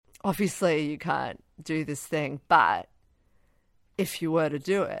obviously you can't do this thing, but if you were to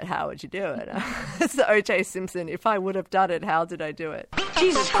do it, how would you do it? It's the O.J. Simpson. If I would have done it, how did I do it?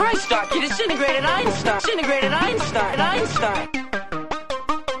 Jesus Christ, Doc, you disintegrated Einstein. Disintegrated Einstein. Einstein.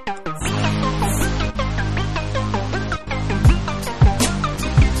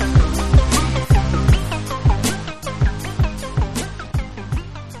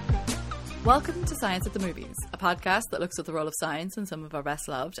 Welcome to Science at the Movies, a podcast that looks at the role of science in some of our best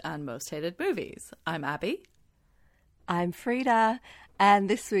loved and most hated movies. I'm Abby. I'm Frida, and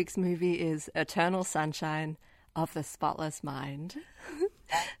this week's movie is Eternal Sunshine of the Spotless Mind.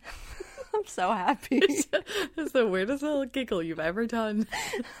 I'm so happy. It's the weirdest little giggle you've ever done.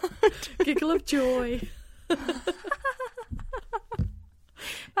 Giggle of joy.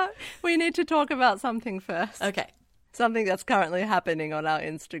 We need to talk about something first. Okay. Something that's currently happening on our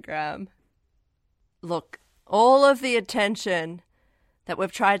Instagram. Look, all of the attention that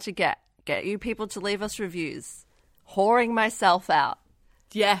we've tried to get you people to leave us reviews, whoring myself out.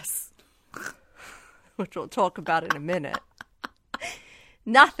 Yes. Which we'll talk about in a minute.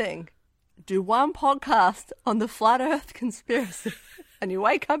 Nothing. Do one podcast on the flat earth conspiracy and you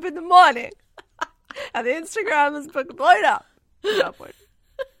wake up in the morning and the Instagram is blown up. That's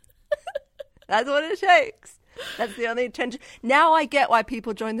what it takes. That's the only attention. Now I get why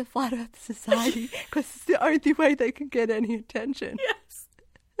people join the Flat Earth Society, because it's the only way they can get any attention. Yes.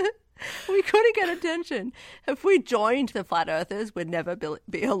 We couldn't get attention. If we joined the Flat Earthers, we'd never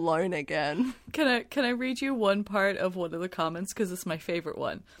be alone again. Can I read you one part of one of the comments, because it's my favourite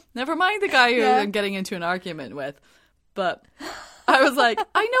one? Never mind the guy who I'm getting into an argument with, but I was like,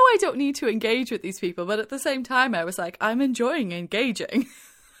 I know I don't need to engage with these people, but at the same time I was like, I'm enjoying engaging.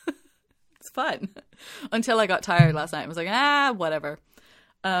 It's fun. Until I got tired last night. I was like, whatever.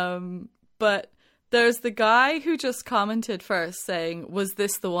 But there's the guy who just commented first saying, was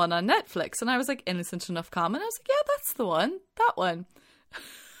this the one on Netflix? And I was like, innocent enough comment. I was like, yeah, that's the one. That one.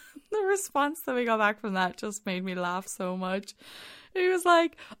 The response that we got back from that just made me laugh so much. He was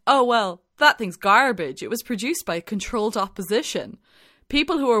like, oh, well, that thing's garbage. It was produced by controlled opposition.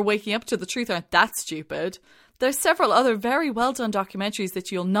 People who are waking up to the truth aren't that stupid. There's several other very well-done documentaries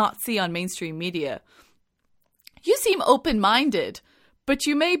that you'll not see on mainstream media. You seem open-minded, but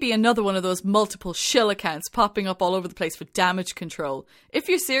you may be another one of those multiple shill accounts popping up all over the place for damage control. If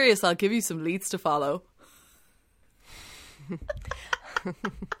you're serious, I'll give you some leads to follow. And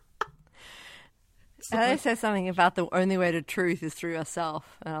I said something about the only way to truth is through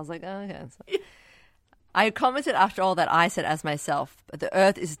yourself. And I was like, oh, okay. So I commented after all that I said as myself, but the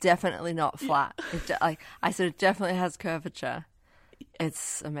earth is definitely not flat. I said it definitely has curvature.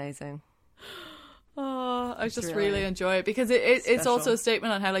 It's amazing. Oh, I just really enjoy it because it's also a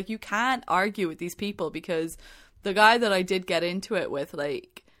statement on how, like, you can't argue with these people, because the guy that I did get into it with,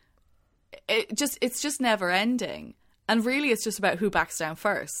 like, it's just never ending. And really it's just about who backs down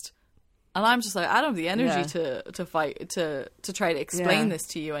first. And I'm just like, I don't have the energy to fight, to try to explain this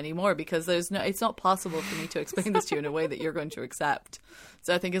to you anymore, because it's not possible for me to explain this to you in a way that you're going to accept.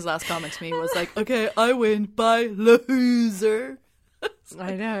 So I think his last comment to me was like, okay, I win, bye, loser.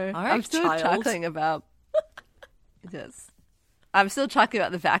 I know. All right, I'm still chuckling about this. I'm still chuckling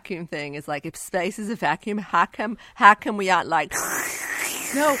about the vacuum thing. It's like, if space is a vacuum, how come we aren't like...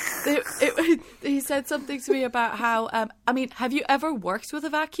 No, he said something to me about how, I mean, have you ever worked with a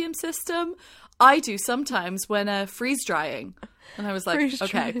vacuum system? I do sometimes when freeze drying. And I was like,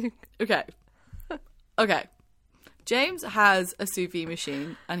 okay. James has a sous vide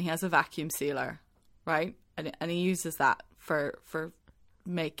machine and he has a vacuum sealer, right? And he uses that for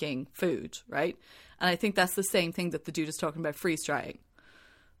making food, right? And I think that's the same thing that the dude is talking about freeze drying.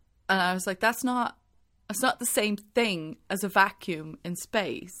 And I was like, it's not the same thing as a vacuum in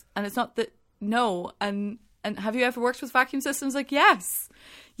space. And it's not that, no. And have you ever worked with vacuum systems? Like, yes,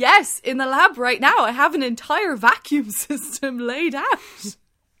 in the lab right now, I have an entire vacuum system laid out.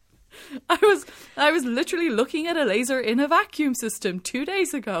 I was literally looking at a laser in a vacuum system 2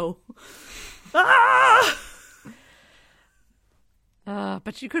 days ago.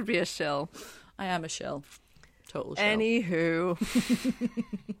 But you could be a shill. I am a shill. Total shill. Anywho.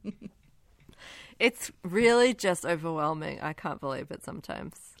 It's really just overwhelming. I can't believe it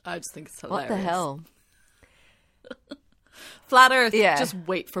sometimes. I just think it's hilarious. What the hell? Flat Earth, just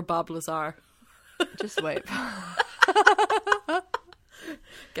wait for Bob Lazar. Just wait.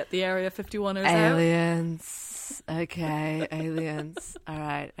 Get the Area 51ers Aliens. Out. Okay, aliens. All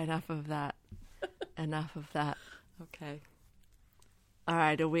right, enough of that. Okay. All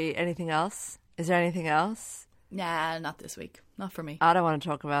right, anything else? Is there anything else? Nah, not this week. Not for me. I don't want to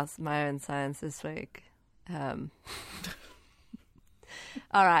talk about my own science this week.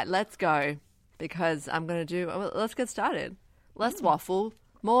 All right, let's go because I'm going to do. Well, let's get started. Let's waffle.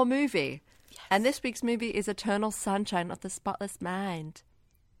 More movie. Yes. And this week's movie is Eternal Sunshine of the Spotless Mind.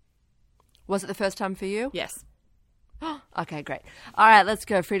 Was it the first time for you? Yes. Okay, great. All right, let's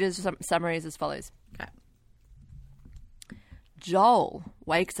go. Frida's summary is as follows. Okay. Joel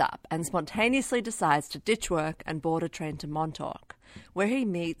wakes up and spontaneously decides to ditch work and board a train to Montauk, where he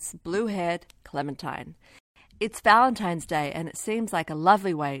meets blue-haired Clementine. It's Valentine's Day, and it seems like a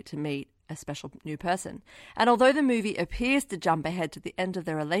lovely way to meet a special new person. And although the movie appears to jump ahead to the end of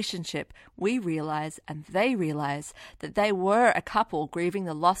their relationship, we realize, and they realize, that they were a couple grieving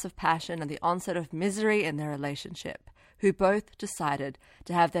the loss of passion and the onset of misery in their relationship, who both decided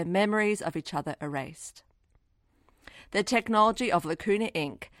to have their memories of each other erased. The technology of Lacuna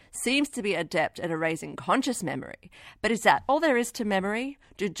Inc. seems to be adept at erasing conscious memory, but is that all there is to memory?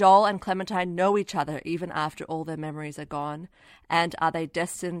 Do Joel and Clementine know each other even after all their memories are gone? And are they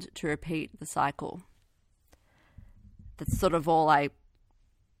destined to repeat the cycle? That's sort of all I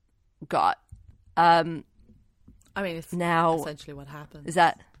got. I mean, it's now essentially what happens.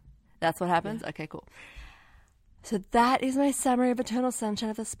 That's what happens? Yeah. Okay, cool. So that is my summary of Eternal Sunshine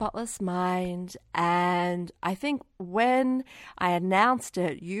of the Spotless Mind. And I think when I announced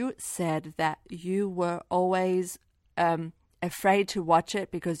it, you said that you were always afraid to watch it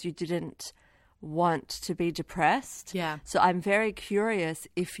because you didn't want to be depressed. Yeah. So I'm very curious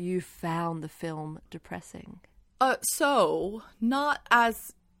if you found the film depressing. So, not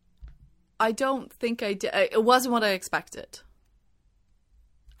as... I don't think I did. It wasn't what I expected.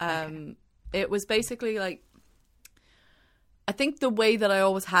 Okay. It was basically like... I think the way that I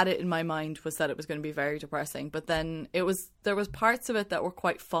always had it in my mind was that it was going to be very depressing, but then there was parts of it that were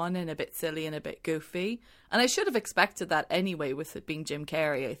quite fun and a bit silly and a bit goofy, and I should have expected that anyway with it being Jim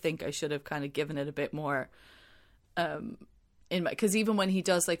Carrey. I think I should have kind of given it a bit more because even when he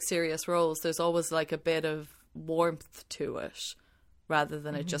does like serious roles, there's always like a bit of warmth to it rather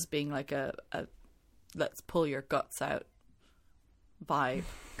than it just being like a let's pull your guts out vibe.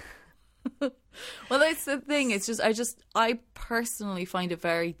 Well, that's the thing. It's just I personally find it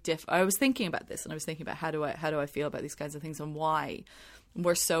very I was thinking about this, and I was thinking about how do I feel about these kinds of things and why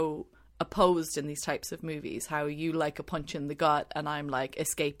we're so opposed in these types of movies. How you like a punch in the gut, and I'm like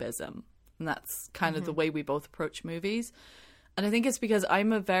escapism, and that's kind of the way we both approach movies. And I think it's because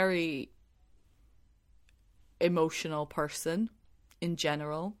I'm a very emotional person in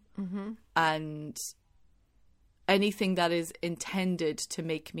general, and anything that is intended to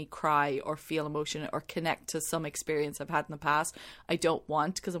make me cry or feel emotion or connect to some experience I've had in the past, I don't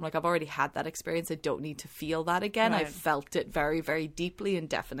want, because I'm like, I've already had that experience. I don't need to feel that again. Right. I've felt it very, very deeply and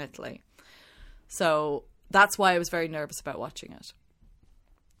definitely. So that's why I was very nervous about watching it.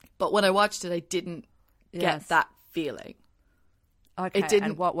 But when I watched it, I didn't get that feeling. Okay. It didn't.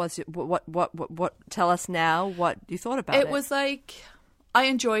 And what was it? What? Tell us now what you thought about it. It was like, I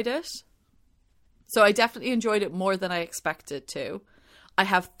enjoyed it. So I definitely enjoyed it more than I expected to. I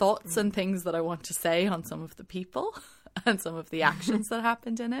have thoughts and things that I want to say on some of the people and some of the actions that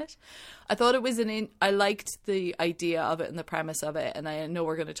happened in it. I thought it was I liked the idea of it and the premise of it, and I know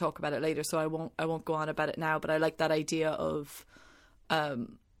we're going to talk about it later, so I won't go on about it now, but I like that idea of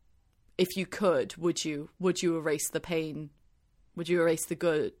if you could, would you erase the pain? Would you erase the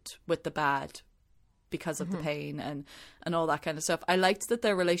good with the bad? Because of the pain and all that kind of stuff. I liked that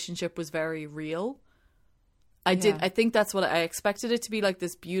their relationship was very real. I think that's what I expected it to be, like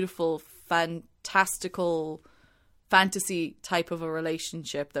this beautiful, fantastical fantasy type of a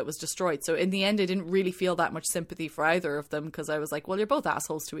relationship that was destroyed. So in the end, I didn't really feel that much sympathy for either of them because I was like, well, you're both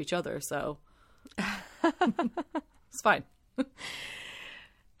assholes to each other, so it's fine.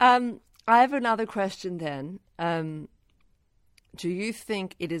 I have another question then. Do you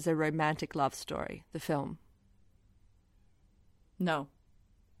think it is a romantic love story, the film? No.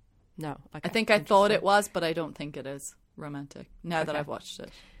 No. Okay. I think I thought it was, but I don't think it is romantic now that I've watched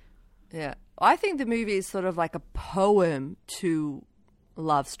it. Yeah. I think the movie is sort of like a poem to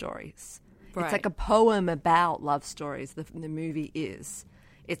love stories. Right. It's like a poem about love stories, the movie is.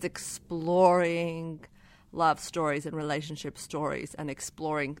 It's exploring love stories and relationship stories and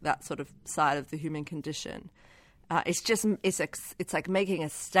exploring that sort of side of the human condition. It's like making a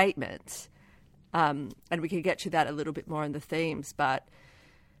statement, and we can get to that a little bit more in the themes. But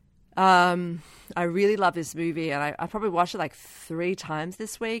I really love this movie, and I probably watched it like 3 times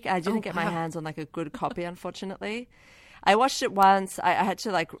this week. I didn't get my hands on like a good copy, unfortunately. I watched it once. I had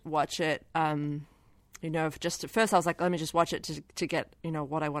to like watch it, just at first I was like, let me just watch it to get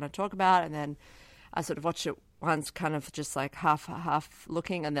what I want to talk about, and then I sort of watched it once, kind of just like half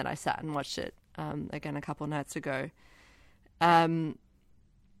looking, and then I sat and watched it again a couple of nights ago.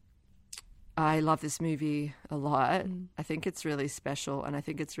 I love this movie a lot. I think it's really special and I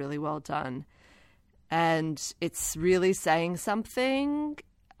think it's really well done. And it's really saying something.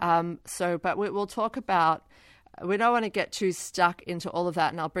 But we'll talk about, we don't want to get too stuck into all of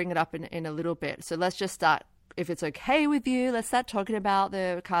that, and I'll bring it up in a little bit. So let's just start, if it's okay with you, let's start talking about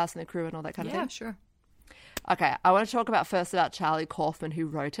the cast and the crew and all that kind of thing. Yeah, sure. Okay, I want to talk first about Charlie Kaufman, who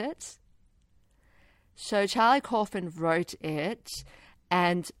wrote it. So Charlie Kaufman wrote it,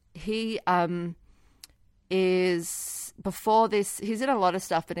 and he is, before this, he's in a lot of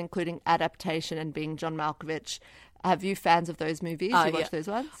stuff, but including Adaptation and Being John Malkovich. Have you fans of those movies? You watch those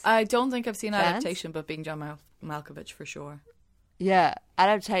ones? I don't think I've seen Adaptation, but Being John Malkovich for sure. Yeah,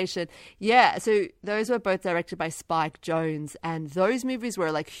 Adaptation. Yeah, so those were both directed by Spike Jonze, and those movies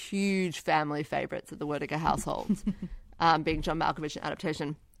were like huge family favorites of the Whittaker household, Being John Malkovich and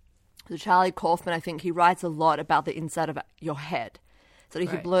Adaptation. So Charlie Kaufman, I think he writes a lot about the inside of your head. So he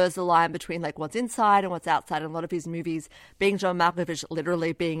blurs the line between like what's inside and what's outside. And a lot of his movies, Being John Malkovich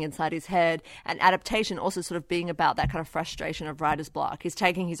literally being inside his head, and Adaptation also sort of being about that kind of frustration of writer's block. He's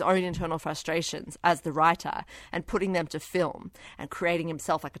taking his own internal frustrations as the writer and putting them to film and creating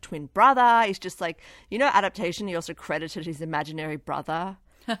himself like a twin brother. He's just like, Adaptation, he also credited his imaginary brother.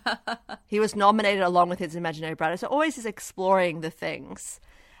 He was nominated along with his imaginary brother. So always he's exploring the things.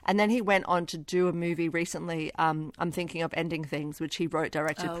 And then he went on to do a movie recently, I'm thinking of Ending Things, which he wrote,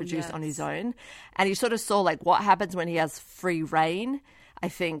 directed, produced on his own. And he sort of saw like what happens when he has free reign. I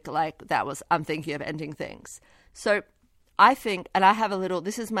think like that was, I'm thinking of Ending Things. So I think, and I have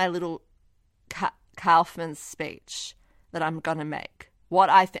this is my little Kaufman speech that I'm going to make.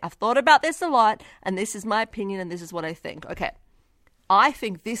 I've thought about this a lot, and this is my opinion, and this is what I think. Okay. I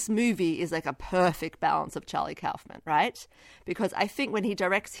think this movie is like a perfect balance of Charlie Kaufman, right? Because I think when he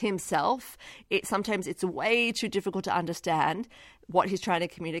directs himself, sometimes it's way too difficult to understand what he's trying to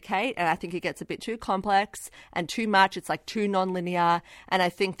communicate. And I think it gets a bit too complex and too much. It's like too nonlinear. And I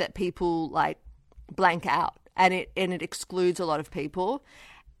think that people like blank out and it excludes a lot of people.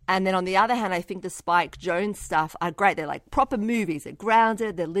 And then on the other hand, I think the Spike Jonze stuff are great. They're like proper movies. They're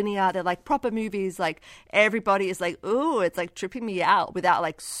grounded. They're linear. They're like proper movies. Like everybody is like, ooh, it's like tripping me out without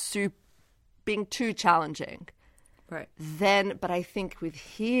like being too challenging. Right. But I think with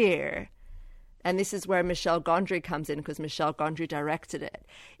here, and this is where Michel Gondry comes in because Michel Gondry directed it.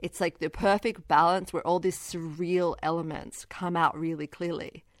 It's like the perfect balance where all these surreal elements come out really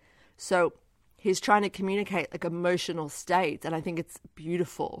clearly. So he's trying to communicate like emotional states, and I think it's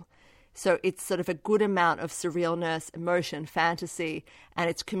beautiful. So it's sort of a good amount of surrealness, emotion, fantasy, and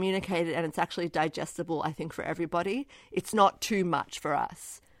it's communicated and it's actually digestible, I think, for everybody. It's not too much for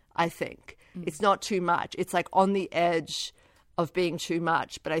us, I think. It's not too much. It's like on the edge of being too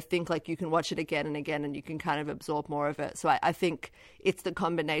much, but I think like you can watch it again and again and you can kind of absorb more of it. So I think it's the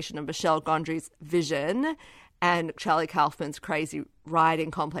combination of Michel Gondry's vision and Charlie Kaufman's crazy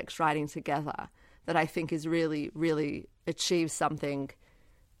writing, complex writing together that I think is really, really achieves something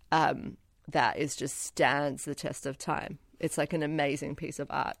that is just stands the test of time. It's like an amazing piece of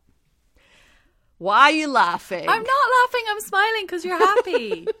art. Why are you laughing? I'm not laughing. I'm smiling because you're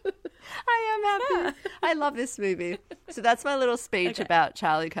happy. I am happy. I love this movie. So that's my little speech about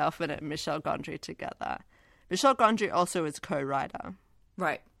Charlie Kaufman and Michel Gondry together. Michel Gondry also is co-writer.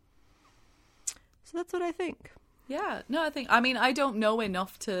 Right. So that's what I think. Yeah. No, I don't know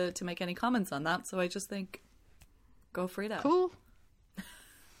enough to make any comments on that, so I just think go for it out. Cool.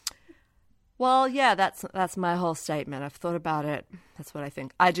 Well, yeah, that's my whole statement. I've thought about it. That's what I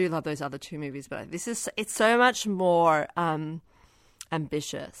think. I do love those other two movies, but it's so much more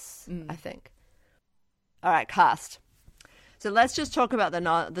ambitious, I think. All right, cast. So let's just talk about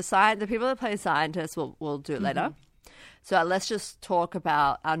the people that play scientists. We'll do it later. So let's just talk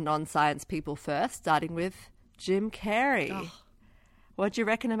about our non-science people first, starting with Jim Carrey. Oh. What do you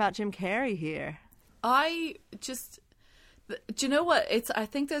reckon about Jim Carrey here? Do you know what? I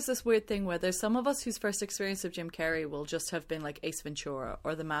think there's this weird thing where there's some of us whose first experience of Jim Carrey will just have been like Ace Ventura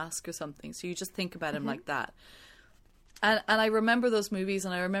or The Mask or something. So you just think about him like that. And I remember those movies,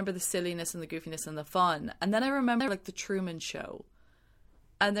 and I remember the silliness and the goofiness and the fun. And then I remember like The Truman Show.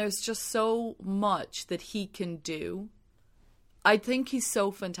 And there's just so much that he can do. I think he's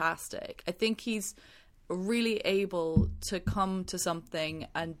so fantastic. I think he's really able to come to something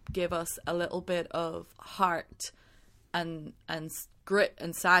and give us a little bit of heart and grit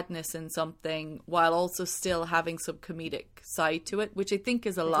and sadness in something while also still having some comedic side to it, which I think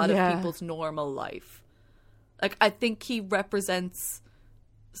is a lot of people's normal life. Like, I think he represents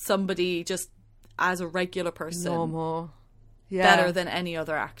somebody just as a regular person. Normal. Yeah. Better than any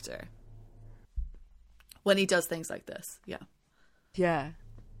other actor. When he does things like this. Yeah. Yeah.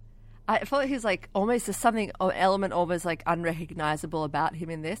 I felt like he's like almost there's something or element almost like unrecognizable about him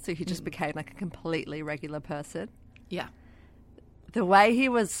in this. So he just became like a completely regular person. Yeah. The way he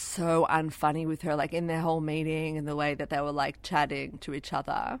was so unfunny with her, like in their whole meeting, and the way that they were like chatting to each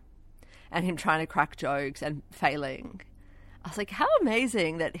other, and him trying to crack jokes and failing. I was like, how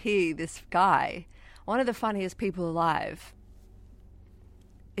amazing that this guy, one of the funniest people alive,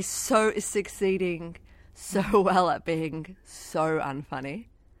 is succeeding so well at being so unfunny.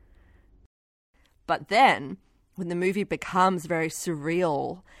 But then, when the movie becomes very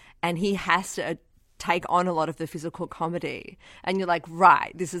surreal and he has to take on a lot of the physical comedy, and you're like,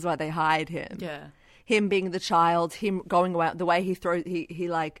 right, this is why they hired him. Yeah. Him being the child, him going away, the way he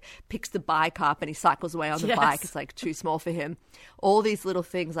like picks the bike up and he cycles away on the bike. It's like too small for him. All these little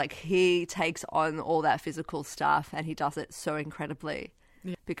things, like he takes on all that physical stuff and he does it so incredibly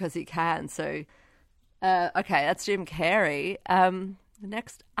because he can. So, okay, that's Jim Carrey.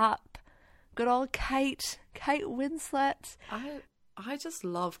 Next up, good old Kate Winslet. I just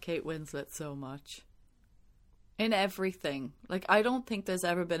love Kate Winslet so much. In everything. Like, I don't think there's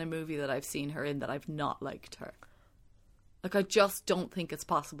ever been a movie that I've seen her in that I've not liked her. Like, I just don't think it's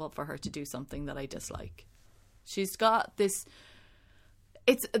possible for her to do something that I dislike. She's got this...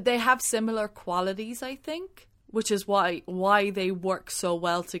 They have similar qualities, I think, which is why they work so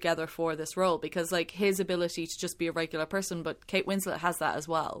well together for this role. Because, like, his ability to just be a regular person, but Kate Winslet has that as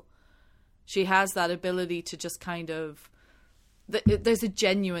well. She has that ability to just kind of... There's a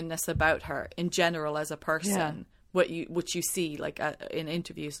genuineness about her in general as a person, which you see like in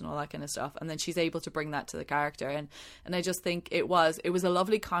interviews and all that kind of stuff, and then she's able to bring that to the character, and I just think it was a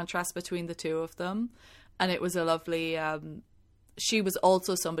lovely contrast between the two of them, and it was a lovely. She was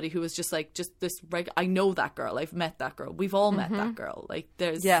also somebody who was just this. I know that girl. I've met that girl. We've all met that girl. Like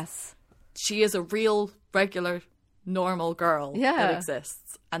there's she is a real regular normal girl that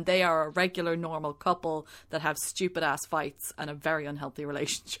exists, and they are a regular normal couple that have stupid ass fights and a very unhealthy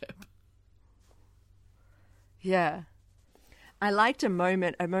relationship. I liked a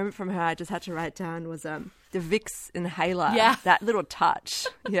moment from her I just had to write down was the Vicks inhaler, that little touch.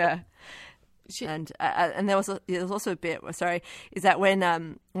 And there was also a bit, is that when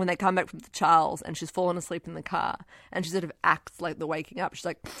they come back from the Charles and she's fallen asleep in the car and she sort of acts like the waking up. She's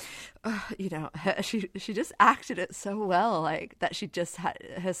like, she just acted it so well, like that she just had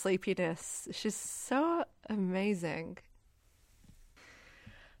her sleepiness. She's so amazing.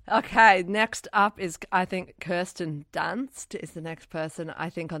 Okay, next up is, I think, Kirsten Dunst is the next person,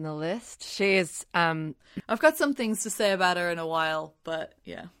 I think, on the list. She is... I've got some things to say about her in a while, but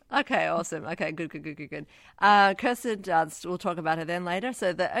yeah. Okay, awesome. Okay, good. Kirsten Dunst, we'll talk about her then later.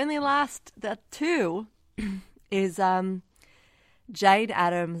 So the two is Jade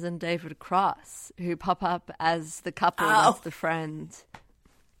Adams and David Cross, who pop up as the couple, as the friends.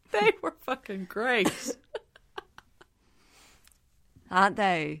 They were fucking great. Aren't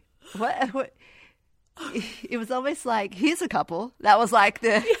they? What? It was almost like, here's a couple. That was like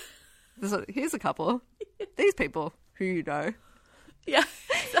here's a couple. These people who you know. Yeah,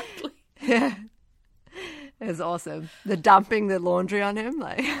 exactly. Yeah. It was awesome. The dumping the laundry on him.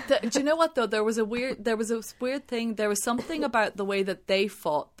 Do you know what, though? There was a weird thing. There was something about the way that they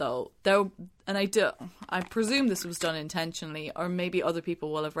fought, though. And I presume this was done intentionally, or maybe other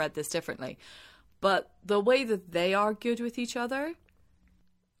people will have read this differently. But the way that they argued with each other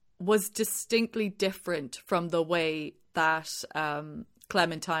was distinctly different from the way that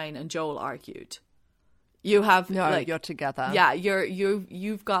Clementine and Joel argued. You have you're together. Yeah,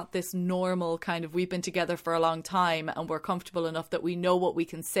 you've got this normal kind of, we've been together for a long time and we're comfortable enough that we know what we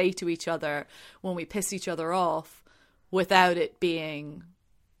can say to each other when we piss each other off without it being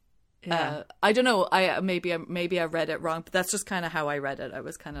I don't know, maybe I read it wrong, but that's just kind of how I read it. I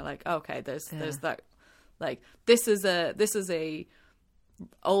was kind of like, okay, there's that, like, this is a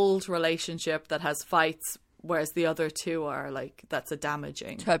old relationship that has fights, whereas the other two are like, that's a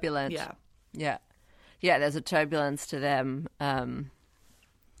damaging, turbulent. Yeah, there's a turbulence to them,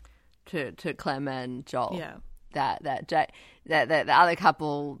 to Clem and Joel. Yeah. That the other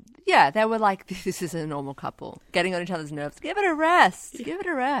couple, they were like, this is a normal couple, getting on each other's nerves. Give it a rest. Give it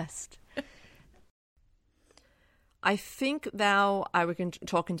a rest. I think now we can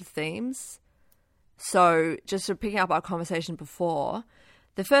talk into themes. So just to pick up our conversation before,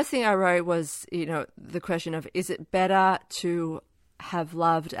 the first thing I wrote was, the question of, is it better to have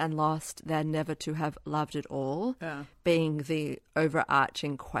loved and lost than never to have loved at all, being the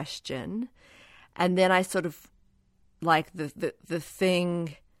overarching question. And then I sort of, like, the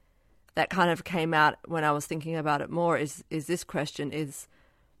thing that kind of came out when I was thinking about it more is this question is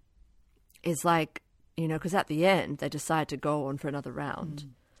like, because at the end they decide to go on for another round.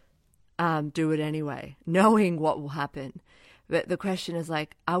 do it anyway, knowing what will happen. But the question is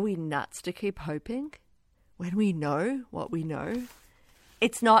like, are we nuts to keep hoping when we know what we know?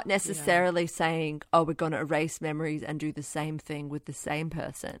 It's not necessarily saying, oh, we're going to erase memories and do the same thing with the same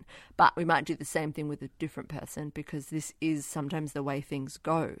person, but we might do the same thing with a different person because this is sometimes the way things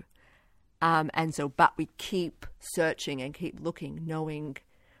go. But we keep searching and keep looking, knowing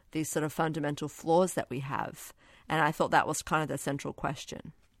these sort of fundamental flaws that we have. And I thought that was kind of the central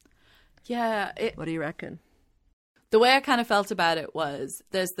question. Yeah. What do you reckon? The way I kind of felt about it was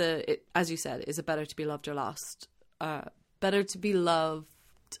as you said, is it better to be loved or lost? Better to be loved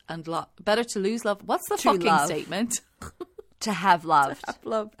and better to lose love. What's the fucking statement? To have loved. To have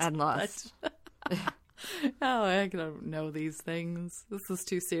loved and lost. Oh, I don't know these things. This is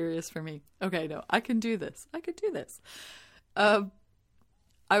too serious for me. Okay, no, I can do this. I could do this. I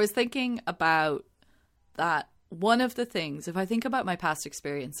was thinking about that. One of the things, if I think about my past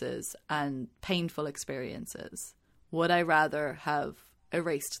experiences and painful experiences, would I rather have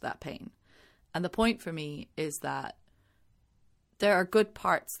erased that pain? And the point for me is that there are good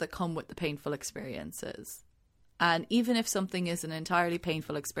parts that come with the painful experiences. And even if something is an entirely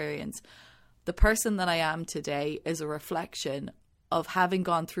painful experience, the person that I am today is a reflection of having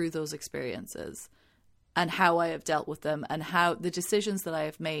gone through those experiences and how I have dealt with them and how the decisions that I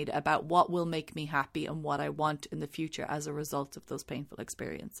have made about what will make me happy and what I want in the future as a result of those painful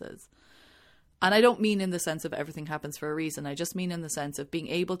experiences. And I don't mean in the sense of everything happens for a reason. I just mean in the sense of being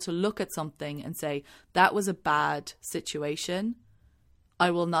able to look at something and say, that was a bad situation. I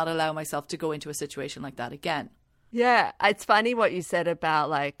will not allow myself to go into a situation like that again. Yeah, it's funny what you said about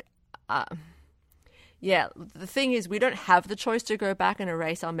like, the thing is we don't have the choice to go back and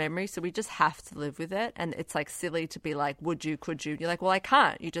erase our memory, so we just have to live with it. And it's like silly to be like, would you, could you? You're like, well, I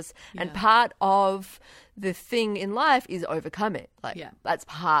can't. And part of the thing in life is overcome it. That's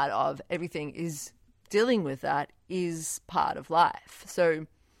part of everything, is dealing with that is part of life. So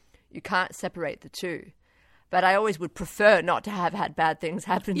you can't separate the two. But I always would prefer not to have had bad things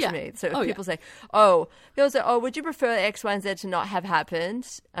happen to me. So if people say, would you prefer X, Y, and Z to not have happened?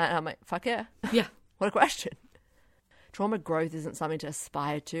 And I'm like, fuck yeah. Yeah. What a question. Trauma growth isn't something to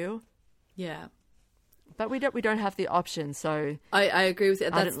aspire to. Yeah. But we don't have the option, so... I agree with you.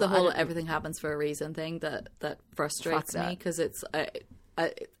 That's the whole everything happens for a reason thing that frustrates me, because it's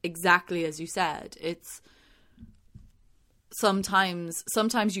exactly as you said. It's...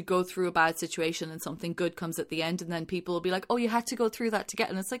 Sometimes you go through a bad situation and something good comes at the end, and then people will be like, oh, you had to go through that to get,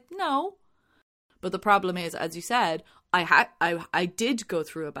 and it's like, no. But the problem is, as you said, I did go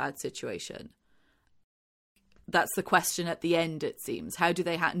through a bad situation. That's the question at the end, it seems. How do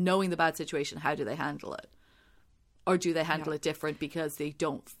they, knowing the bad situation, how do they handle it? Or do they handle it different because they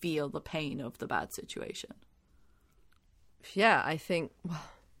don't feel the pain of the bad situation? Yeah, I think...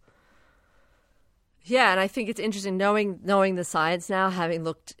 Yeah, and I think it's interesting knowing the science now, having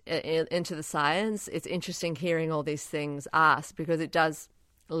looked into the science, it's interesting hearing all these things asked, because it does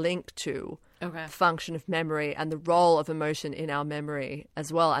link to the function of memory and the role of emotion in our memory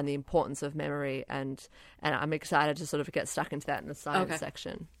as well, and the importance of memory. And I'm excited to sort of get stuck into that in the science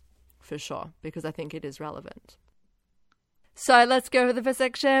section for sure, because I think it is relevant. So let's go for the first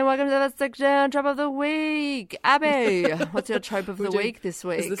section. Welcome to the first section, trope of the week. Abby, what's your trope of the week this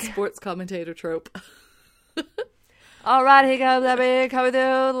week? Is the sports commentator trope. All right, here comes Abby. Coming through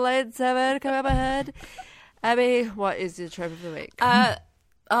the late 7, come up ahead. Abby, what is your trope of the week?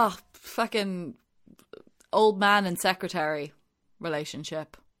 Fucking old man and secretary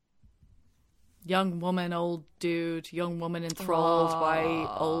relationship. Young woman, old dude, young woman enthralled by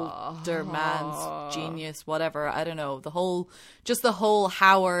older man's genius, whatever. I don't know. The whole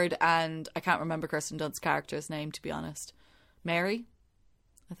Howard and I can't remember Kirsten Dunst's character's name, to be honest. Mary?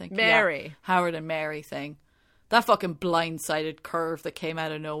 I think. Mary. Yeah. Howard and Mary thing. That fucking blindsided curve that came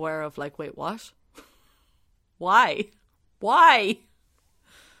out of nowhere of like, wait, what? Why?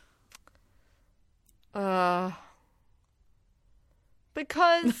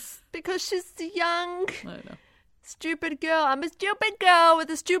 Because she's young, I don't know. Stupid girl. I'm a stupid girl with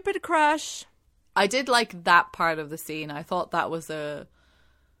a stupid crush. I did like that part of the scene. I thought that was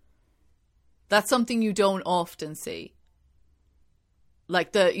that's something you don't often see.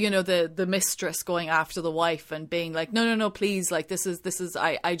 Like the mistress going after the wife and being like, no, please, like this is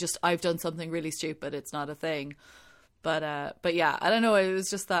I've done something really stupid. It's not a thing. But yeah, I don't know. It was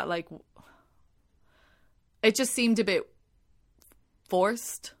just that, like, it just seemed a bit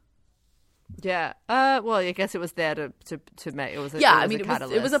forced. Yeah. Well, I guess it was there to make it was. It was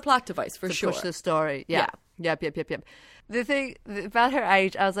a it was a plot device for to sure. push the story. Yeah. Yep. The thing about her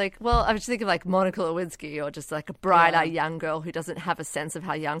age, I was like, well, I was thinking like Monica Lewinsky, or just like a bright-eyed young girl who doesn't have a sense of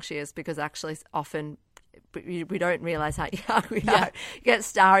how young she is, because actually often we don't realize how young we are. You get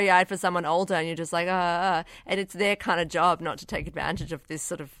starry-eyed for someone older and you're just like, and it's their kind of job not to take advantage of this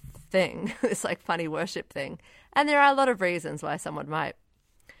sort of thing, this like funny worship thing. And there are a lot of reasons why someone might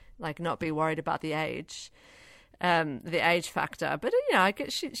like not be worried about the age factor. But, you know, I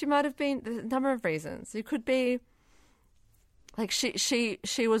guess she might have been a number of reasons. It could be like she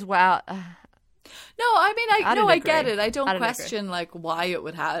was wow. No, I mean, I get it. I don't question agree. like why it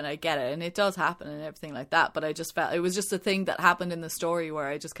would happen. I get it, and it does happen and everything like that. But I just felt it was just a thing that happened in the story where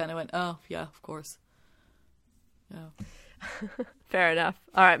I just kind of went, oh yeah, of course. Yeah. Fair enough.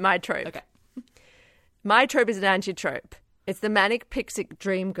 All right, my trope. Okay. My trope is an anti-trope. It's the manic pixie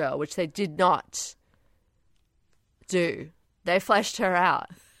dream girl, which they did not do. They fleshed her out.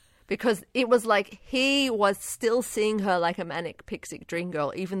 Because it was like he was still seeing her like a manic pixie dream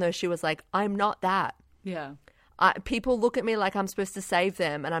girl, even though she was like, I'm not that. Yeah. People look at me like I'm supposed to save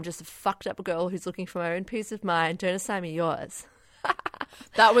them, and I'm just a fucked up girl who's looking for my own peace of mind. Don't assign me yours.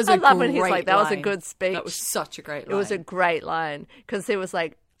 That was a great line. When he's like, that was a good speech. That was such a great line. It was a great line because it was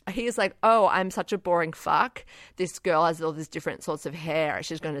like, he's like, oh, I'm such a boring fuck. This girl has all these different sorts of hair.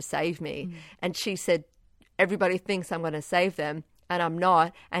 She's going to save me. Mm. And she said, everybody thinks I'm going to save them. And I'm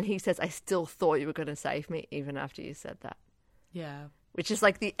not. And he says, I still thought you were going to save me even after you said that. Yeah. Which is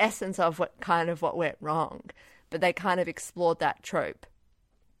like the essence of what went wrong. But they kind of explored that trope.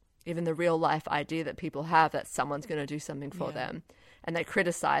 Even the real life idea that people have that someone's going to do something for them. And they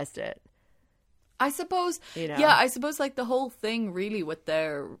criticized it. I suppose, you know? Yeah, I suppose like the whole thing really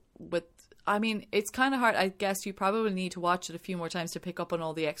I mean, it's kind of hard. I guess you probably need to watch it a few more times to pick up on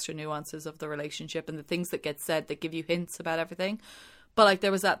all the extra nuances of the relationship and the things that get said that give you hints about everything. But like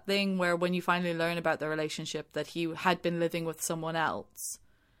there was that thing where when you finally learn about the relationship that he had been living with someone else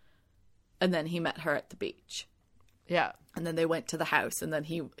and then he met her at the beach. Yeah. And then they went to the house and then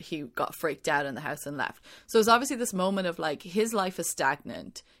he got freaked out in the house and left. So it's obviously this moment of like his life is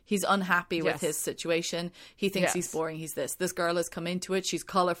stagnant. He's unhappy with his situation. He thinks he's boring. He's this. This girl has come into it. She's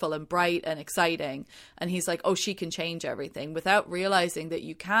colorful and bright and exciting. And he's like, oh, she can change everything, without realizing that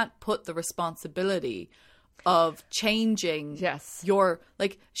you can't put the responsibility of changing your,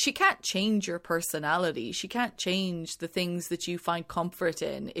 like, she can't change your personality. She can't change the things that you find comfort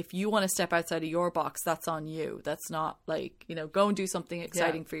in. If you want to step outside of your box, that's on you. That's not like, you know, go and do something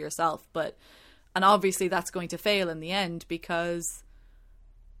exciting for yourself. And obviously that's going to fail in the end because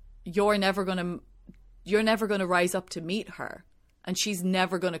you're never going to rise up to meet her, and she's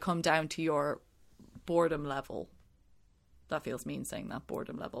never going to come down to your boredom level. That feels mean saying that,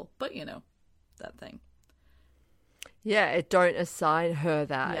 boredom level, but you know, that thing. Yeah, don't assign her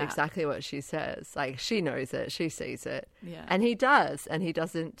that, exactly what she says. Like, she knows it, she sees it. Yeah. And he does, and it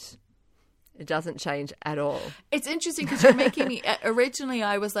doesn't change at all. It's interesting because you're making me, originally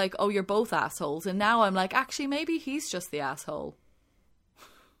I was like, oh, you're both assholes, and now I'm like, actually, maybe he's just the asshole.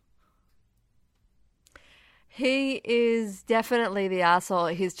 He is definitely the asshole.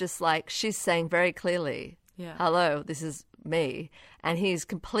 He's just like, she's saying very clearly, hello, this is me. And he's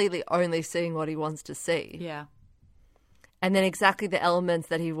completely only seeing what he wants to see. Yeah. And then exactly the elements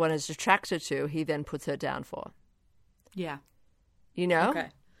that he was attracted to, he then puts her down for. Yeah. You know? Okay.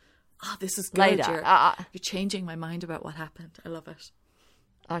 Oh, this is good. Later. You're changing my mind about what happened. I love it.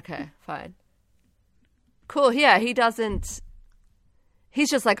 Okay, fine. Cool. Yeah, he doesn't... He's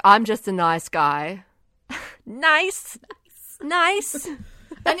just like, I'm just a nice guy. Nice.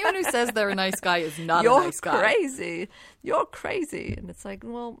 Anyone who says they're a nice guy is not a nice guy. You're crazy. And it's like,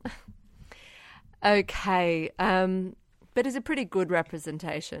 well... Okay. But it's a pretty good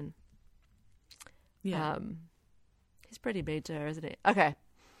representation. Yeah. He's pretty mean to her, isn't he? Okay.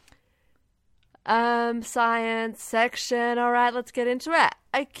 Science section. All right, let's get into it.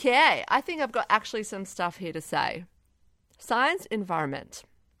 Okay. I think I've got actually some stuff here to say. Science, environment.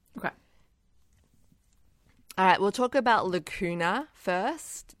 Okay. All right, we'll talk about Lacuna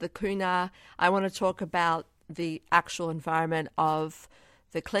first. Lacuna, I want to talk about the actual environment of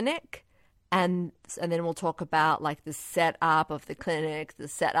the clinic. And then we'll talk about like the setup of the clinic, the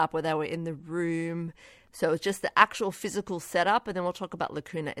setup where they were in the room. So it's just the actual physical setup. And then we'll talk about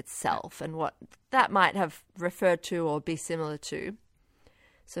Lacuna itself and what that might have referred to or be similar to.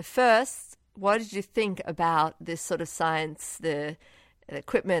 So first, what did you think about this sort of science, the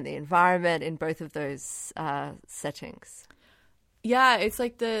equipment, the environment in both of those settings? Yeah, it's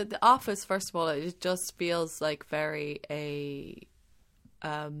like the office, first of all, it just feels like very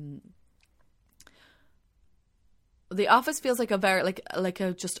the office feels like a very like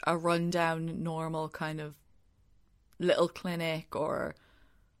a just a rundown normal kind of little clinic or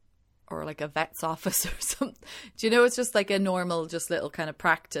like a vet's office or something. Do you know, it's just like a normal, just little kind of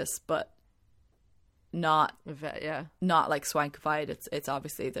practice, but not not like swankified. It's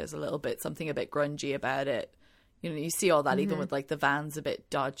obviously there's a little bit something a bit grungy about it. You know, you see all that even with like the van's a bit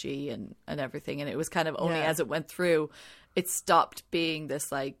dodgy and everything. And it was kind of only as it went through, it stopped being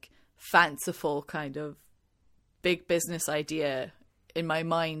this like fanciful kind of big business idea in my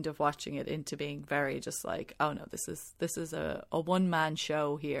mind of watching it into being very just like, oh no, this is a one man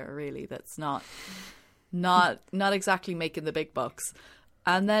show here really that's not exactly making the big bucks.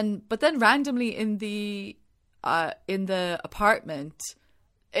 But then randomly in the apartment,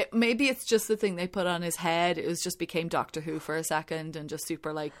 maybe it's just the thing they put on his head. It was just became Doctor Who for a second and just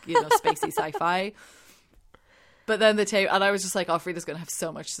super like, you know, spacey sci-fi. But then the tape, and I was just like, oh, Frida's going to have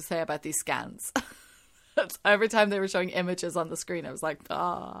so much to say about these scans. Every time they were showing images on the screen, I was like,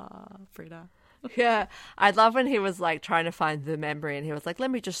 Frida. Yeah, I love when he was like trying to find the memory and he was like, let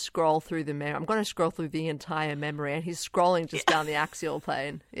me just scroll through the memory. I'm going to scroll through the entire memory. And he's scrolling just down the axial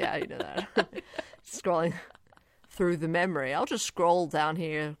plane. Yeah, you know that. Scrolling through the memory. I'll just scroll down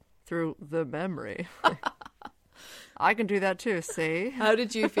here through the memory. I can do that too, see? How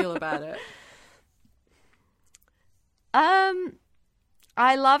did you feel about it?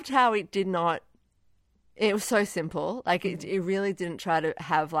 I loved how it was so simple. Like it really didn't try to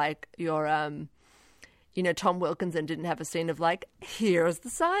have like your you know, Tom Wilkinson didn't have a scene of like, here's the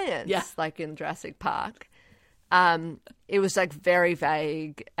science, like in Jurassic Park. It was like very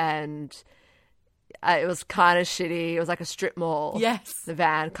vague and it was kind of shitty. It was like a strip mall. Yes, the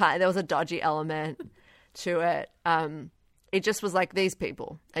van. There was a dodgy element to it. It just was like, these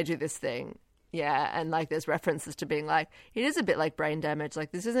people, they do this thing. Yeah, and like there's references to being like, it is a bit like brain damage,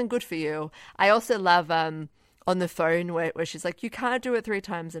 like this isn't good for you. I also love on the phone where she's like, you can't do it 3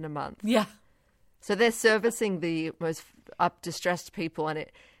 times in a month. Yeah. So they're servicing the most distressed people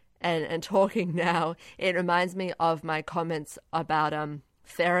and talking now. It reminds me of my comments about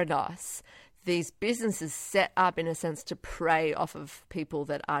Theranos. These businesses set up in a sense to prey off of people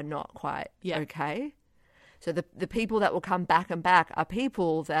that are not quite okay. So the people that will come back and back are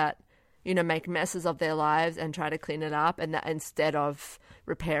people that, you know, make messes of their lives and try to clean it up, and that instead of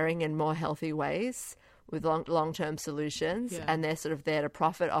repairing in more healthy ways with long-term solutions, and they're sort of there to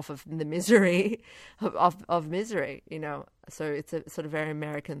profit off of the misery of misery, you know. So it's a sort of very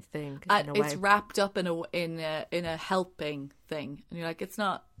American thing in a way. It's wrapped up in a helping thing, and you're like,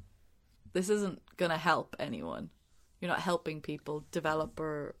 this isn't gonna help anyone. You're not helping people develop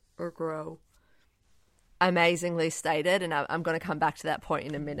or grow. Amazingly stated, and I'm going to come back to that point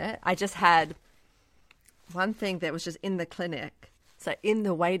in a minute. I just had one thing that was just in the clinic, so in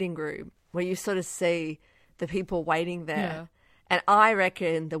the waiting room, where you sort of see the people waiting there, and I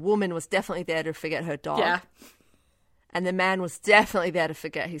reckon the woman was definitely there to forget her dog, and the man was definitely there to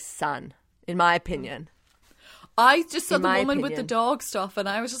forget his son, in my opinion. I just saw the woman with the dog stuff, and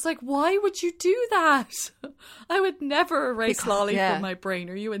I was just like, why would you do that? I would never erase Lolly from my brain.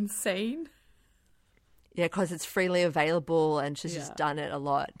 Are you insane? Yeah, because it's freely available and she's just done it a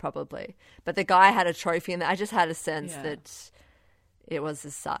lot, probably. But the guy had a trophy, and I just had a sense that it was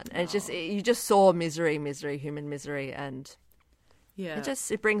his son. And you just saw misery, human misery, and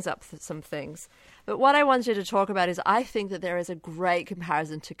it brings up some things. But what I wanted to talk about is I think that there is a great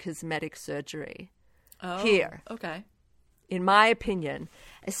comparison to cosmetic surgery here. Okay. In my opinion,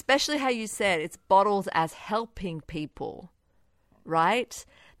 especially how you said it's bottled as helping people, right?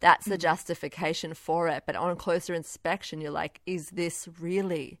 That's the justification for it. But on closer inspection, you're like, is this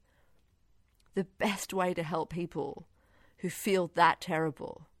really the best way to help people who feel that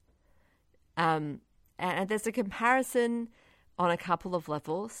terrible? And there's a comparison on a couple of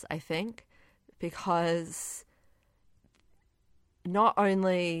levels, I think, because not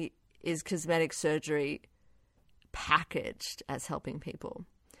only is cosmetic surgery packaged as helping people,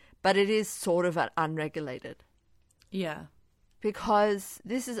 but it is sort of unregulated. Yeah. Because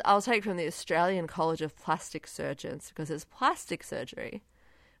I'll take from the Australian College of Plastic Surgeons, because there's plastic surgery,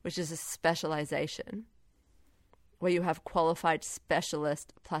 which is a specialisation where you have qualified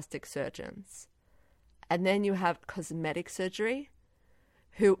specialist plastic surgeons. And then you have cosmetic surgery,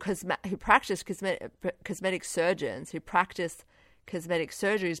 who practice cosmetic surgeons who practice cosmetic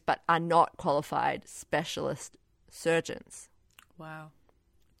surgeries but are not qualified specialist surgeons. Wow.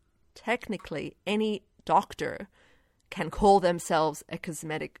 Technically, any doctor can call themselves a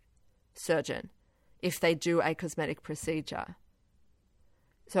cosmetic surgeon if they do a cosmetic procedure.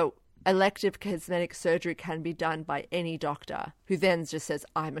 So elective cosmetic surgery can be done by any doctor who then just says,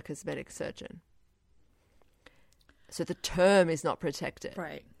 I'm a cosmetic surgeon. So the term is not protected.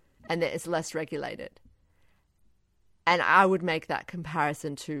 Right. And it's less regulated. And I would make that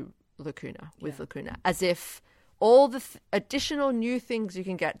comparison to Lacuna, with Lacuna, as if all the additional new things you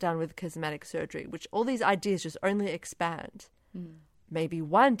can get done with cosmetic surgery, which all these ideas just only expand, maybe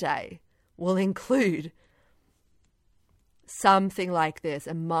one day will include something like this,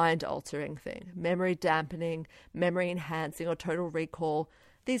 a mind-altering thing, memory dampening, memory enhancing, or total recall.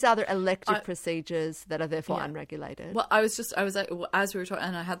 These other elective procedures that are therefore unregulated. Well, as we were talking,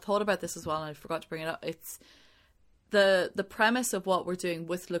 and I had thought about this as well, and I forgot to bring it up. It's the premise of what we're doing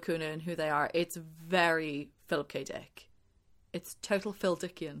with Lacuna and who they are. It's very Philip K. Dick. It's total Phil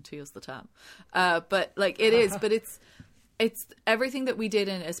Dickian, to use the term. But like it is, but it's everything that we did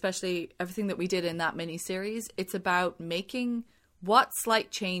especially everything that we did in that miniseries. It's about making what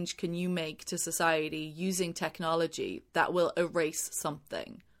slight change can you make to society using technology that will erase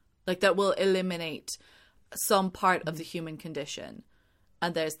something, like that will eliminate some part of the human condition.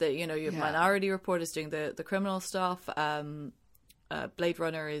 And there's your Minority Report is doing the criminal stuff. Blade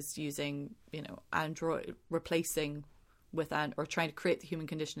Runner is using, Android, replacing with or trying to create the human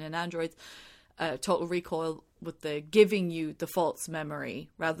condition in androids. Total Recall with the giving you the false memory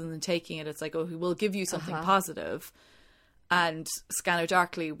rather than taking it. It's like, oh, we'll give you something positive. And Scanner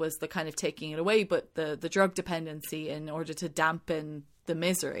Darkly was the kind of taking it away, but the drug dependency in order to dampen the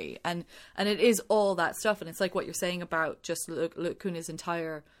misery. And it is all that stuff. And it's like what you're saying about just Lacuna's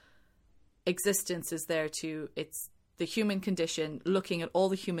entire existence is there it's the human condition, looking at all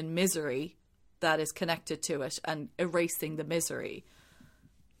the human misery that is connected to it and erasing the misery.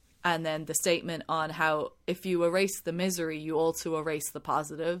 And then the statement on how if you erase the misery, you also erase the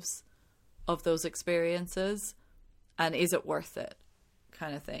positives of those experiences. And is it worth it?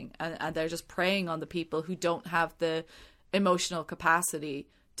 Kind of thing. And they're just preying on the people who don't have the emotional capacity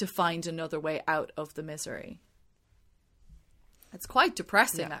to find another way out of the misery. It's quite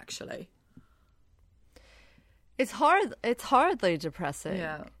depressing, actually. It's horridly depressing.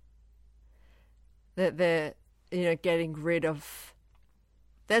 Yeah. That they're, getting rid of...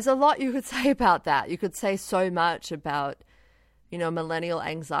 There's a lot you could say about that. You could say so much about, millennial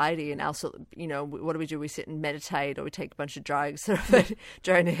anxiety and also, what do? We sit and meditate, or we take a bunch of drugs, sort of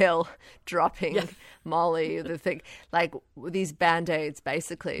Jonah Hill dropping Molly, the thing, like these Band-Aids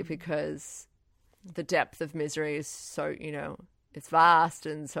basically, because the depth of misery is so, it's vast,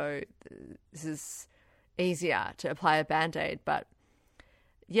 and so this is easier to apply a Band-Aid. But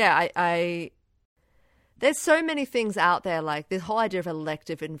yeah, I there's so many things out there, like this whole idea of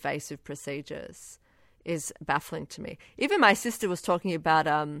elective invasive procedures is baffling to me. Even my sister was talking about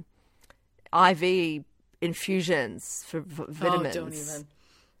IV infusions for vitamins. Oh, don't even.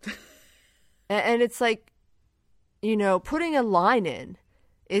 And it's like, putting a line in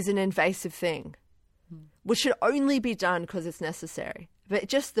is an invasive thing, which should only be done because it's necessary. But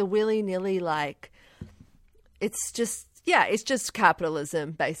just the willy-nilly, like, it's just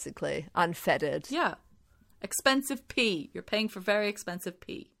capitalism, basically, unfettered. Yeah. Expensive pee. You're paying for very expensive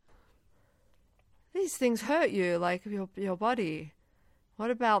pee. These things hurt you, like your body.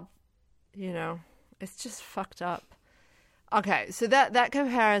 What about, it's just fucked up. Okay, so that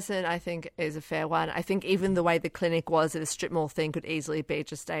comparison, I think, is a fair one. I think even the way the clinic was at a strip mall thing could easily be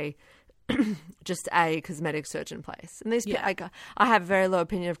just a cosmetic surgeon place. And I have a very low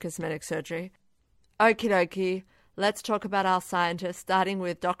opinion of cosmetic surgery. Okie dokie, let's talk about our scientists, starting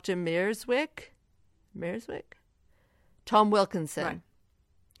with Dr. Mierswick? Tom Wilkinson. Right.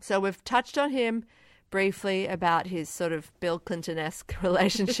 So we've touched on him briefly about his sort of Bill Clinton-esque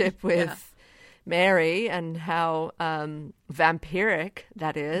relationship with Mary and how vampiric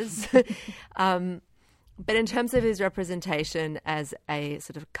that is. But in terms of his representation as a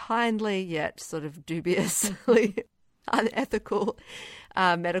sort of kindly yet sort of dubiously unethical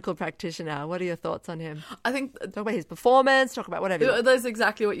medical practitioner, what are your thoughts on him? I think talk about his performance, talk about whatever. That's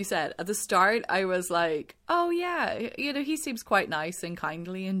exactly what you said at the start. I was like, oh yeah, he seems quite nice and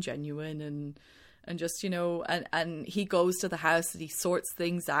kindly and genuine and just, and he goes to the house and he sorts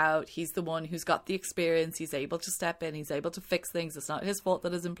things out. He's the one who's got the experience. He's able to step in. He's able to fix things. It's not his fault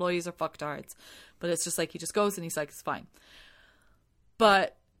that his employees are fucktards, but it's just like he just goes and he's like, it's fine.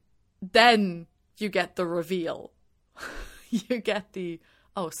 But then you get the reveal. You get the,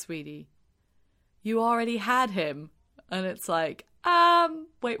 oh, sweetie, you already had him. And it's like,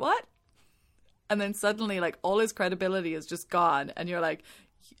 wait, what? And then suddenly, like, all his credibility is just gone. And you're like,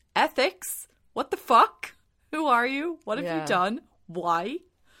 ethics? What the fuck? Who are you? What have you done? Why?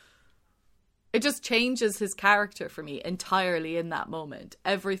 It just changes his character for me entirely in that moment.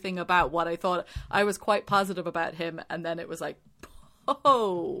 Everything about what I thought I was quite positive about him. And then it was like,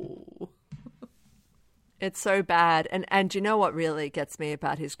 oh. It's so bad. And you know what really gets me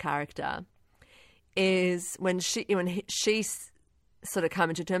about his character is when she sort of come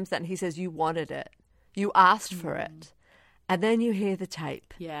into terms with that, and he says, you wanted it. You asked for it. And then you hear the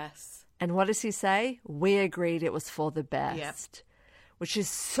tape. Yes. And what does he say? We agreed it was for the best. Yep. Which is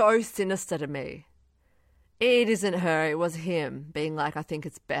so sinister to me. It isn't her, it was him being like, I think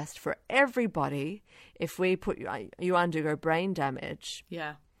it's best for everybody if we put you undergo brain damage.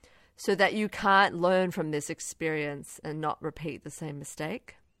 Yeah. So that you can't learn from this experience and not repeat the same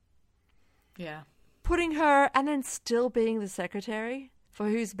mistake. Yeah. Putting her and then still being the secretary, for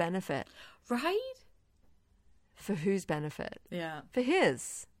whose benefit? Right? For whose benefit? Yeah. For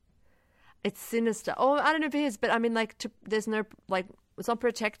his. It's sinister. Oh, I don't know if it is, but I mean, like, there's no, like, it's not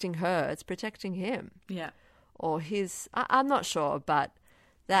protecting her, it's protecting him. Yeah. Or his, I'm not sure, but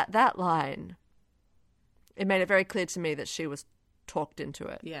that line, it made it very clear to me that she was talked into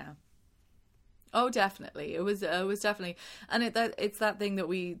it. Yeah. Oh, definitely. It was definitely, and it's that thing that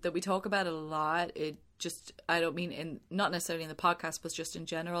we talk about a lot. It just, I don't mean not necessarily in the podcast, but just in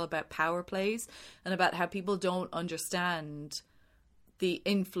general, about power plays and about how people don't understand the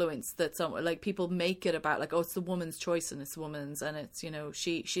influence that someone, like, people make it about, like, oh, it's the woman's choice and it's the woman's, and it's, you know,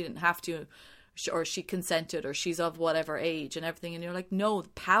 she didn't have to, or she consented, or she's of whatever age and everything. And you're like, no,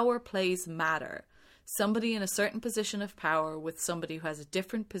 power plays matter. Somebody in a certain position of power with somebody who has a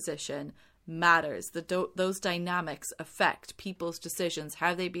different position matters. Those dynamics affect people's decisions,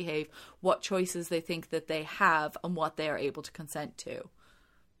 how they behave, what choices they think that they have, and what they are able to consent to.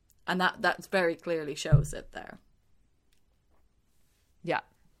 And that very clearly shows it there. Yeah.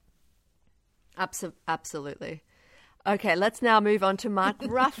 Absolutely. Okay, let's now move on to Mark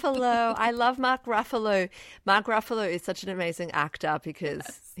Ruffalo. I love Mark Ruffalo. Mark Ruffalo is such an amazing actor because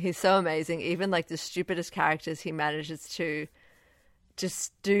he's so amazing. Even like the stupidest characters, he manages to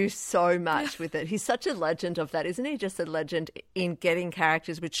just do so much with it. He's such a legend of that, isn't he? Just a legend in getting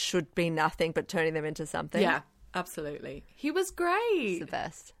characters which should be nothing but turning them into something. Yeah, absolutely. He was great. He's the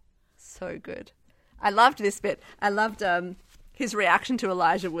best. So good. I loved this bit. I loved his reaction to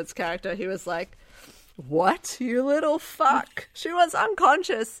Elijah Wood's character. He was like, what, you little fuck? She was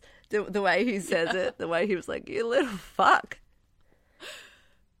unconscious. The way he says it, the way he was like, you little fuck.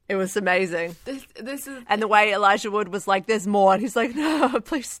 It was amazing. This is, and the way Elijah Wood was like, there's more. And he's like, no,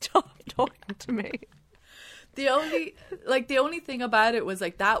 please stop talking to me. The only thing about it was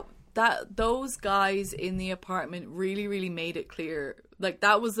like that those guys in the apartment really, really made it clear. Like,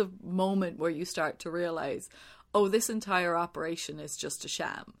 that was a moment where you start to realize, oh, this entire operation is just a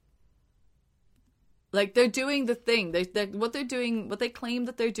sham. Like, they're doing the thing. What they're doing, what they claim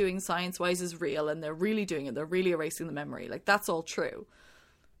that they're doing science-wise is real, and they're really doing it. They're really erasing the memory. Like, that's all true.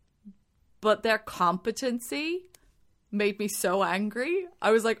 But their competency made me so angry.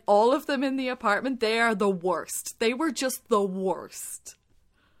 I was like, all of them in the apartment, they are the worst. They were just the worst.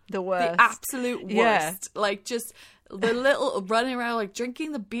 The worst. The absolute worst. Yeah. Like, just the little running around, like,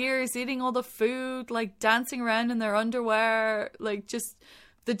 drinking the beers, eating all the food, like, dancing around in their underwear, like, just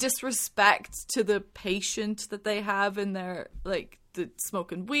the disrespect to the patient that they have in their, like, the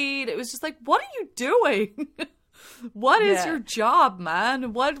smoking weed. It was just like, what are you doing? What is your job,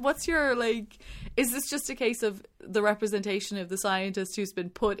 man? What's your, like, is this just a case of the representation of the scientist who's been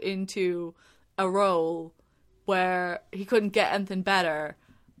put into a role where he couldn't get anything better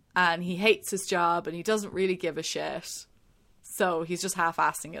and he hates his job and he doesn't really give a shit, so he's just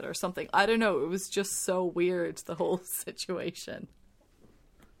half-assing it or something? I don't know. It was just so weird, the whole situation.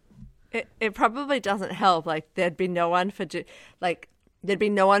 It probably doesn't help. Like, there'd be no one for Jim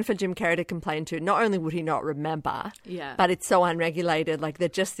Carrey to complain to. Not only would he not remember, but it's so unregulated. Like, they're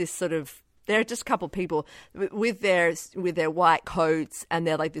just this sort of, they're just a couple of people with their white coats, and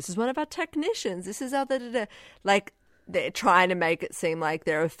they're like, this is one of our technicians. This is our da-da-da. Like, they're trying to make it seem like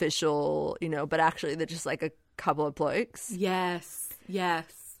they're official, you know, but actually they're just like a couple of blokes. Yes.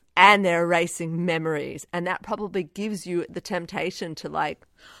 And they're erasing memories, and that probably gives you the temptation to, like,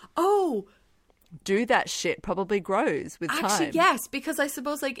 do that shit. Probably grows with time. Actually, yes, because I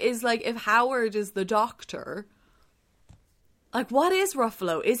suppose, like, if Howard is the doctor, like, what is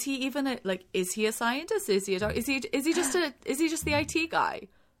Ruffalo? Is he even is he a scientist? Is he a doctor? Is he just the IT guy?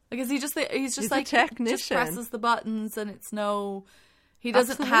 Like, is he just he's like a technician. Just presses the buttons, and it's he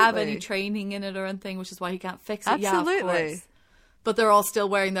doesn't have any training in it or anything, which is why he can't fix it. Absolutely. Yeah, of course. But they're all still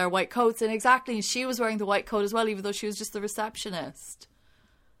wearing their white coats, and she was wearing the white coat as well, even though she was just the receptionist.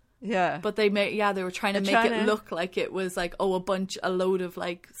 Yeah. But they were trying to make it look like it was like, a load of,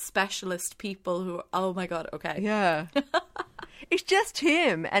 like, specialist people who, oh my God, okay. Yeah. It's just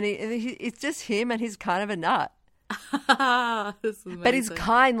him, and it's just him, and he's kind of a nut. This is amazing. But he's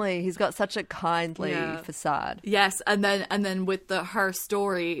kindly. He's got such a kindly facade. Yes, and then with her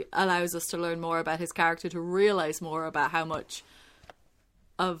story allows us to learn more about his character, to realize more about how much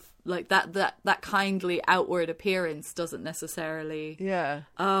of like that kindly outward appearance doesn't necessarily. Yeah.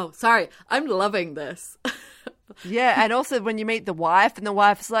 Oh, sorry. I'm loving this. Yeah, and also when you meet the wife, and the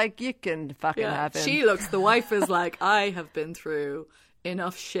wife's like, you can fucking have him. The wife is like, I have been through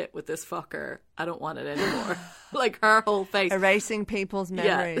enough shit with this fucker. I don't want it anymore. Like her whole face. Erasing people's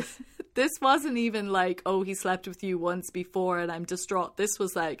memories. Yeah. This wasn't even like, oh, he slept with you once before and I'm distraught. This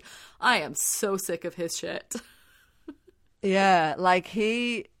was like, I am so sick of his shit. Yeah, like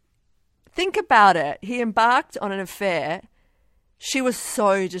think about it. He embarked on an affair. She was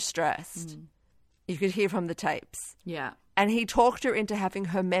so distressed. You could hear from the tapes. Yeah. And he talked her into having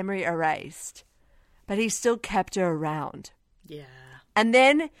her memory erased. But he still kept her around. Yeah. And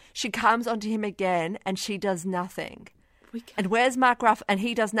then she comes onto him again and she does nothing. And where's Mark Ruffalo? And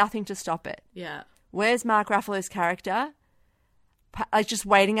he does nothing to stop it. Yeah. Where's Mark Ruffalo's character? Like just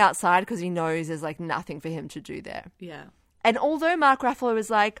waiting outside because he knows there's like nothing for him to do there. Yeah. And although Mark Ruffalo is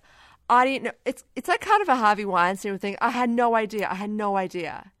like, I didn't know, it's like kind of a Harvey Weinstein thing. I had no idea.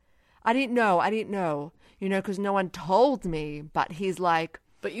 I didn't know, because no one told me. But he's like,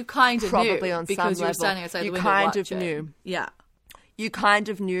 but you kind of probably knew on because some you were level, standing outside the you window kind watching. of knew. Yeah. You kind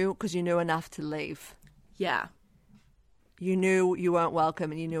of knew because you knew enough to leave. Yeah. You knew you weren't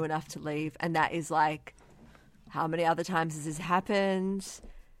welcome and you knew enough to leave. And that is like, how many other times has this happened?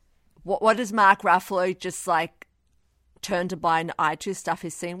 What does Mark Ruffalo just like turn to blind eye to stuff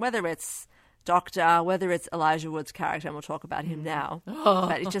he's seen? Whether it's Doctor, whether it's Elijah Wood's character, and we'll talk about him now.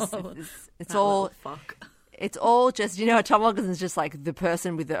 But it's all... Fuck. It's all just, Tom Wilkinson's just like the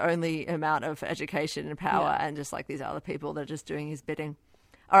person with the only amount of education and power, and just like these other people that are just doing his bidding.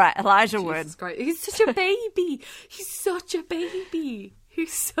 All right, Elijah Wood. He's such a baby. He's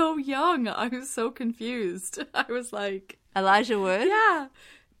so young. I was so confused. I was like... Elijah Wood? Yeah.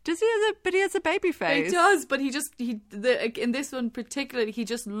 But he has a baby face. He does, but in this one particularly, he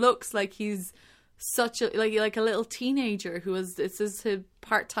just looks like he's such a like a little teenager who is, it's his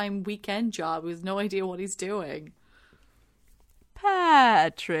part-time weekend job, who has no idea what he's doing.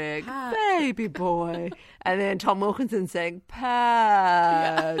 Patrick, baby boy. And then Tom Wilkinson saying, Patrick,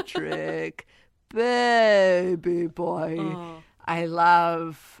 baby boy. Oh. I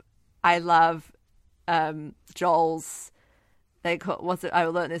love Joel's, I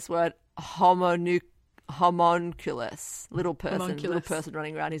learned this word, homunculus, little person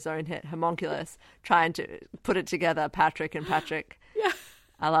running around his own head, homunculus, trying to put it together, Patrick. Yeah.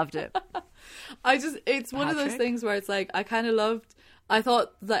 I loved it. It's one of those things where it's like, I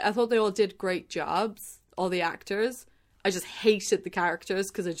thought they all did great jobs, all the actors. I just hated the characters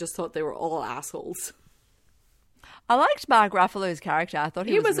because I just thought they were all assholes. I liked Mark Ruffalo's character. I thought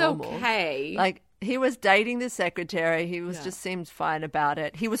he was normal. Okay. Like, he was dating the secretary. He was just seemed fine about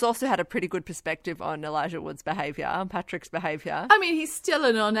it. He was also had a pretty good perspective on Elijah Wood's behaviour, on Patrick's behaviour. I mean, he's still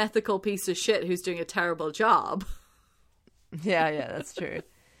an unethical piece of shit who's doing a terrible job. Yeah, that's true.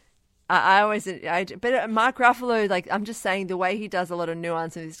 But Mark Ruffalo, like, I'm just saying, the way he does a lot of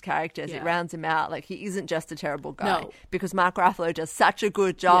nuance in his characters, it rounds him out. Like, he isn't just a terrible guy. No. Because Mark Ruffalo does such a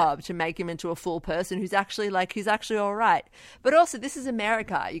good job to make him into a full person who's actually all right. But also, this is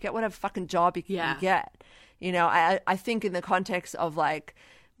America. You get whatever fucking job you get. I think in the context of, like,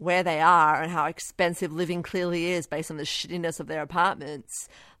 where they are and how expensive living clearly is based on the shittiness of their apartments.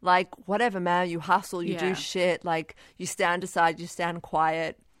 Like, whatever, man, you hustle, you do shit. Like, you stand aside, you stand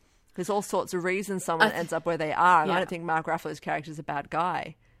quiet. There's all sorts of reasons someone ends up where they are. And I don't think Mark Ruffalo's character is a bad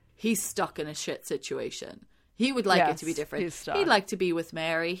guy. He's stuck in a shit situation. He would like it to be different. He'd like to be with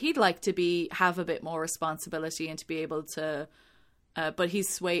Mary. He'd like to have a bit more responsibility and to be able to... but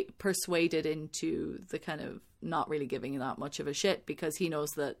he's persuaded into the kind of not really giving that much of a shit because he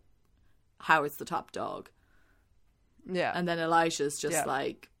knows that Howard's the top dog. Yeah. And then Elijah's just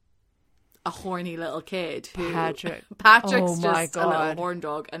like a horny little kid who Patrick's just a little horn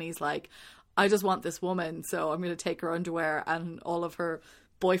dog, and he's like, I just want this woman, so I'm going to take her underwear and all of her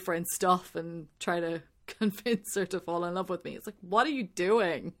boyfriend stuff and try to convince her to fall in love with me. It's like, what are you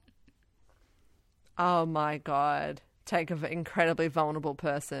doing? Oh my God. Take an incredibly vulnerable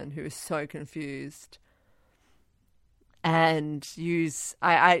person who is so confused and use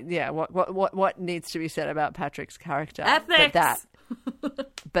what needs to be said about Patrick's character? Ethics.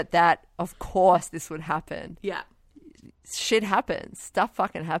 But that of course this would happen. Yeah. Shit happens. Stuff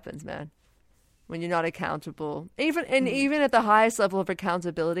fucking happens, man. When you're not accountable. Even at the highest level of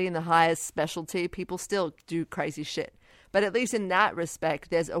accountability and the highest specialty, people still do crazy shit. But at least in that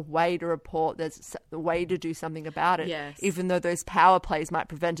respect, there's a way to report, there's a way to do something about it. Yes. Even though those power plays might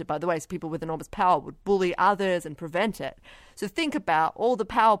prevent it. By the way, so people with enormous power would bully others and prevent it. So think about all the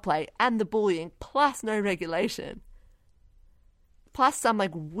power play and the bullying plus no regulation. Plus some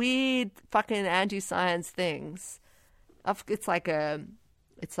like weird fucking anti-science things. It's like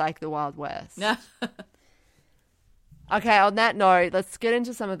the Wild West. Okay, on that note, let's get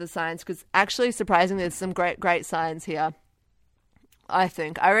into some of the science, because actually, surprisingly, there's some great science here, I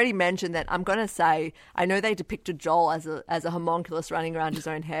think. I already mentioned that I'm going to say, I know they depicted Joel as a homunculus running around his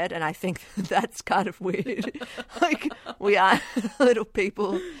own head, and I think that's kind of weird. Like, we are little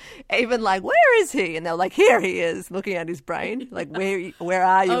people, even like, where is he? And they're like, here he is, looking at his brain. Like, where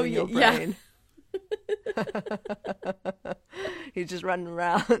are you in your brain? He's just running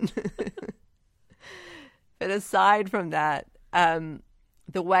around. But aside from that,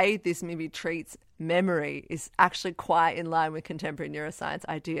 the way this movie treats memory is actually quite in line with contemporary neuroscience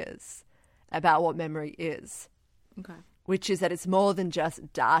ideas about what memory is. Okay. Which is that it's more than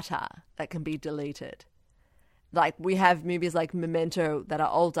just data that can be deleted. Like, we have movies like Memento that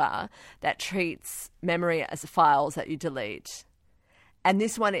are older that treats memory as files that you delete. And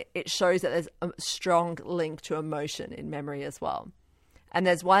this one, it shows that there's a strong link to emotion in memory as well. And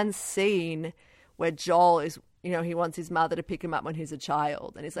there's one scene where Joel is, he wants his mother to pick him up when he's a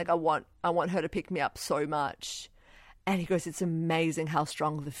child. And he's like, I want her to pick me up so much. And he goes, it's amazing how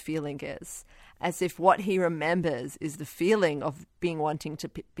strong the feeling is. As if what he remembers is the feeling of wanting to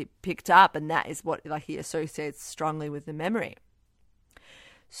be picked up. And that is what he associates strongly with the memory.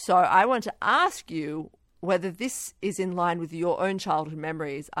 So I want to ask you whether this is in line with your own childhood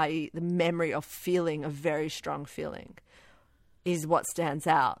memories, i.e. the memory of feeling a very strong feeling, is what stands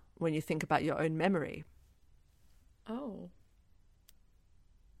out when you think about your own memory. Oh.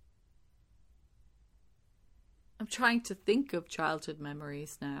 I'm trying to think of childhood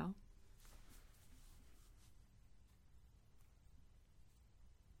memories now.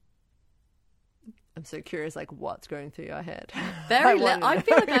 I'm so curious, like, what's going through your head? Very little. I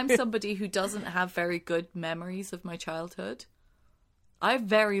feel like I'm somebody who doesn't have very good memories of my childhood. I have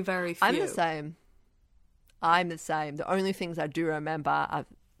very, very few. I'm the same. The only things I do remember are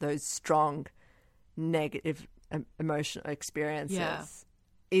those strong negative emotional experiences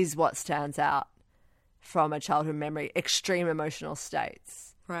is what stands out from a childhood memory. Extreme emotional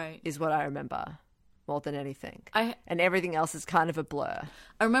states is what I remember more than anything. And everything else is kind of a blur.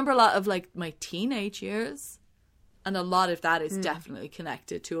 I remember a lot of like my teenage years, and a lot of that is definitely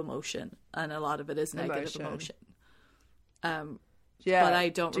connected to emotion, and a lot of it is negative emotion. But I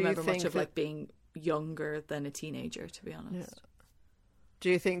don't remember much of like being younger than a teenager, to be honest. Yeah. Do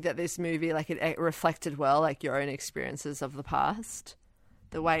you think that this movie, like, it reflected well, like, your own experiences of the past,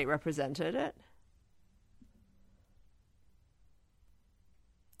 the way it represented it?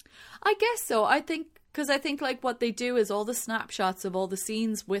 I guess so. I think like what they do is all the snapshots of all the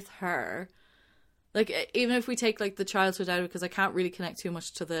scenes with her. Like, even if we take like the childhood out of it, because I can't really connect too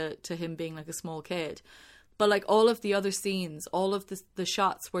much to him being like a small kid. But like all of the other scenes, all of the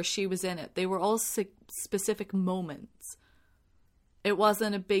shots where she was in it, they were all specific moments. It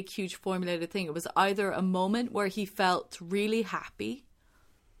wasn't a big, huge formulated thing. It was either a moment where he felt really happy,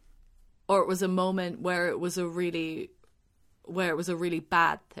 or it was a moment where it was a really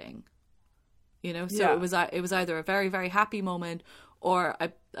bad thing. So it was either a very, very happy moment, or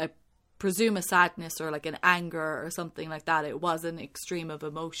I presume a sadness or like an anger or something like that. It was an extreme of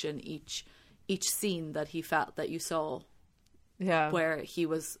emotion each scene that he felt, that you saw, where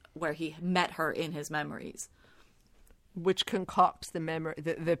he met her in his memories. Which concocts the memory.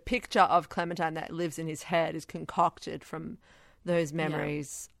 The picture of Clementine that lives in his head is concocted from those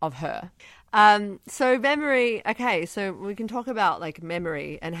memories of her. So memory, okay, so we can talk about like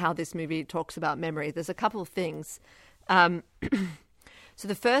memory and how this movie talks about memory. There's a couple of things. So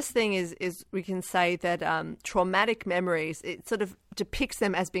the first thing is we can say that traumatic memories, it sort of depicts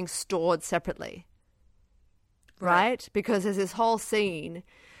them as being stored separately, right? Because there's this whole scene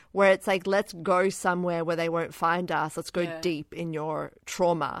where it's like, let's go somewhere where they won't find us. Let's go deep in your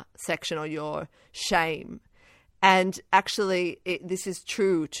trauma section or your shame. And actually, this is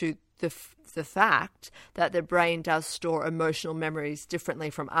true to the fact that the brain does store emotional memories differently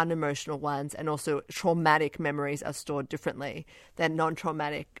from unemotional ones, and also traumatic memories are stored differently than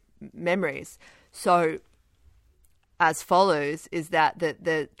non-traumatic memories. So as follows is that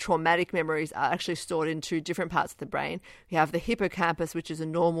the traumatic memories are actually stored in two different parts of the brain. We have the hippocampus, which is a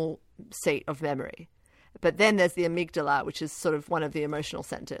normal seat of memory. But then there's the amygdala, which is sort of one of the emotional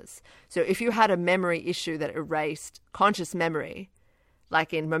centers. So if you had a memory issue that erased conscious memory,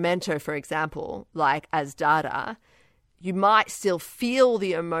 like in Memento, for example, like as data, you might still feel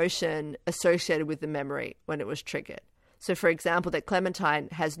the emotion associated with the memory when it was triggered. So, for example, that Clementine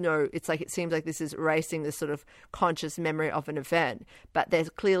has it's like it seems like this is erasing this sort of conscious memory of an event, but there's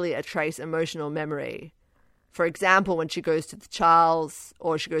clearly a trace emotional memory. For example, when she goes to the Charles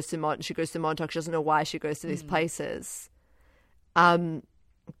or she goes to Montauk, she doesn't know why she goes to these places,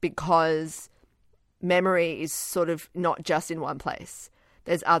 because memory is sort of not just in one place.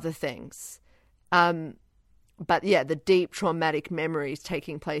 There's other things. But yeah, the deep traumatic memories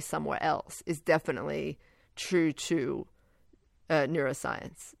taking place somewhere else is definitely true to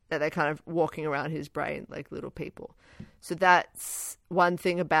neuroscience, that they're kind of walking around his brain like little people. So that's one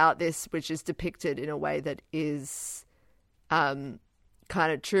thing about this, which is depicted in a way that is kind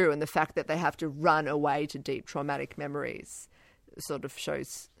of true. And the fact that they have to run away to deep traumatic memories sort of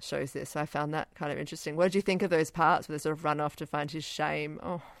shows this. So I found that kind of interesting. What did you think of those parts where they sort of run off to find his shame?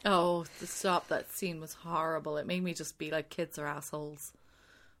 Oh, stop. That scene was horrible. It made me just be like, kids are assholes.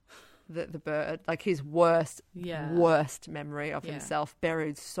 The bird, like his worst memory of himself,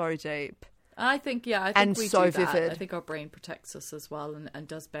 buried so deep. I think and we so do that. vivid. I think our brain protects us as well, and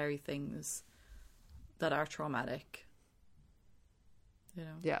does bury things that are traumatic. You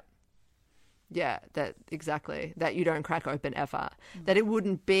know. Yeah, that exactly. That you don't crack open ever. That it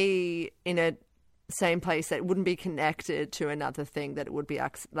wouldn't be in a same place. That it wouldn't be connected to another thing. That it would be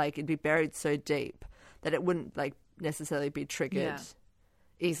like it'd be buried so deep that it wouldn't like necessarily be triggered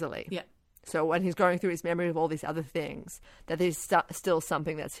easily. Yeah. So when he's going through his memory of all these other things, that there's still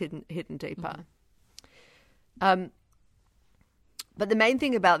something that's hidden deeper. But the main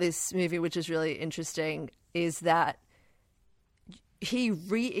thing about this movie, which is really interesting, is that he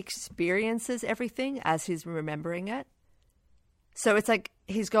re-experiences everything as he's remembering it. So it's like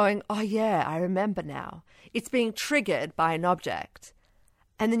he's going, oh yeah, I remember now. It's being triggered by an object.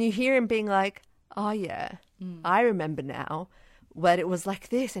 And then you hear him being like, oh yeah, I remember now when it was like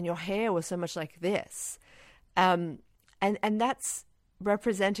this and your hair was so much like this. And that's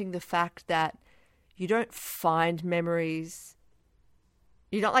representing the fact that you don't find memories.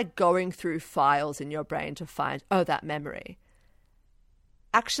 You're not like going through files in your brain to find, oh, that memory.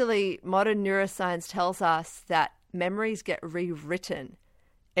 Actually, modern neuroscience tells us that memories get rewritten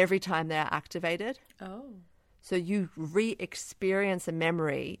every time they are activated. Oh. So you re-experience a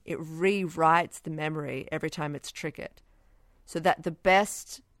memory, it rewrites the memory every time it's triggered. So that the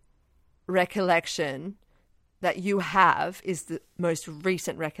best recollection that you have is the most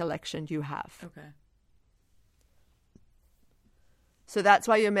recent recollection you have. Okay. So that's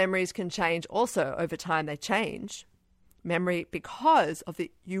why your memories can change also over time. They change. Memory because of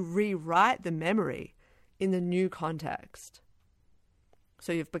you rewrite the memory in the new context.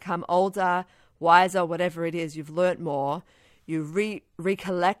 So you've become older, wiser, whatever it is, you've learnt more, you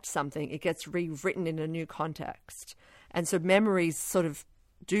recollect something, it gets rewritten in a new context. And so memories sort of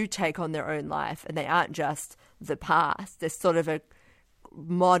do take on their own life, and they aren't just the past. They're sort of a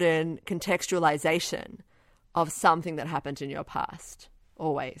modern contextualization of something that happened in your past,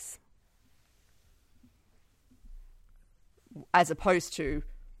 always. As opposed to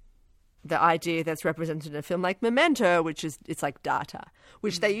the idea that's represented in a film like Memento, which is, it's like data,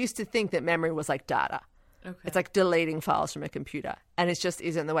 which they used to think that memory was like data. Okay. It's like deleting files from a computer. And it just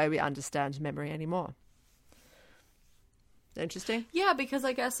isn't the way we understand memory anymore. Interesting? Yeah, because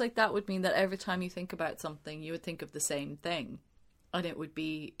I guess like that would mean that every time you think about something, you would think of the same thing. And it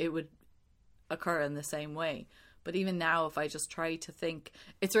would occur in the same way. But even now, if I just try to think,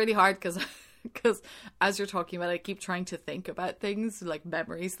 it's really hard because as you're talking about, I keep trying to think about things like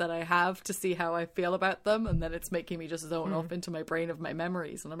memories that I have to see how I feel about them, and then it's making me just zone off into my brain of my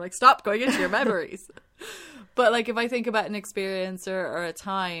memories, and I'm like, stop going into your memories. But like if I think about an experience or a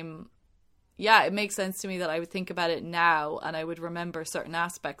time, yeah, it makes sense to me that I would think about it now and I would remember certain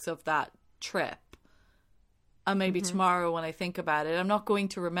aspects of that trip. And maybe tomorrow when I think about it, I'm not going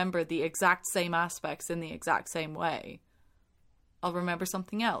to remember the exact same aspects in the exact same way. I'll remember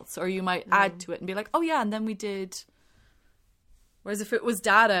something else. Or you might add to it and be like, oh yeah, and then we did. Whereas if it was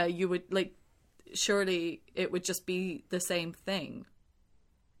data, you would like, surely it would just be the same thing.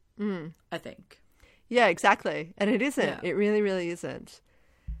 I think. Yeah, exactly. And it isn't. Yeah. It really, really isn't.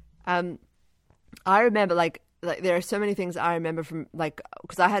 I remember like there are so many things I remember from like,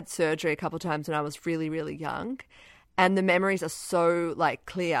 because I had surgery a couple of times when I was really, really young, and the memories are so like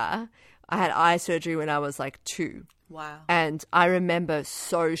clear. I had eye surgery when I was like 2. Wow. And I remember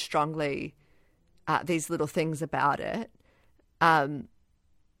so strongly these little things about it. And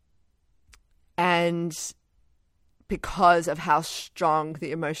because of how strong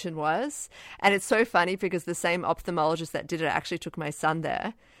the emotion was. And it's so funny because the same ophthalmologist that did it actually took my son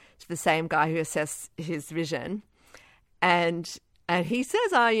there, to the same guy who assessed his vision. And he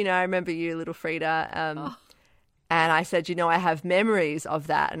says, I remember you, little Frida. And I said, I have memories of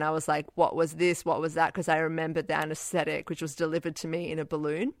that. And I was like, what was this? What was that? Because I remembered the anesthetic, which was delivered to me in a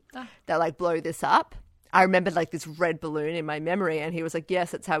balloon that like blow this up. I remembered like this red balloon in my memory. And he was like,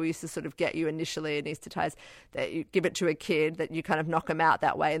 yes, that's how we used to sort of get you initially anaesthetized, that you give it to a kid, that you kind of knock them out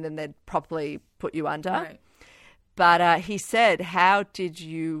that way, and then they'd properly put you under. Right. But he said, do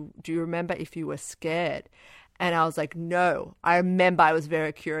you remember if you were scared? And I was like, no. I remember I was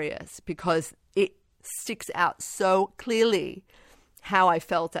very curious because it sticks out so clearly how I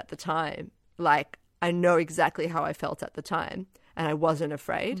felt at the time. Like, I know exactly how I felt at the time, and I wasn't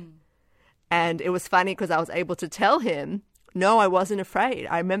afraid. And it was funny because I was able to tell him, no, I wasn't afraid.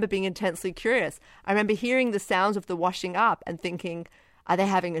 I remember being intensely curious. I remember hearing the sounds of the washing up and thinking, are they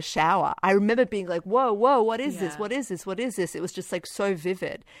having a shower? I remember being like, whoa, what is this? What is this? What is this? It was just like so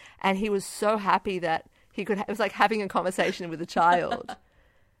vivid. And he was so happy that he could, it was like having a conversation with a child.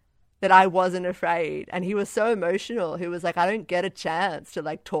 That I wasn't afraid. And he was so emotional. He was like, I don't get a chance to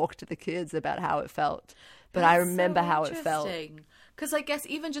like talk to the kids about how it felt. But I remember how it felt. Because I guess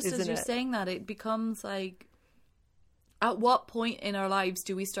even just Isn't as you're it? saying that, it becomes like, at what point in our lives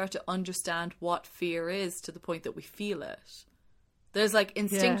do we start to understand what fear is to the point that we feel it? There's like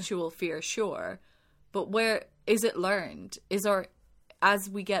instinctual fear, sure. But where is it learned? As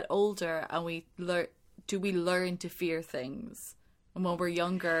we get older and do we learn to fear things? And when we're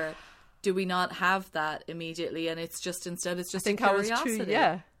younger, do we not have that immediately? And it's just, instead, it's just a curiosity.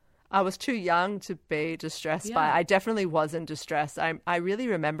 I was too young to be distressed by it. I definitely wasn't distressed. I really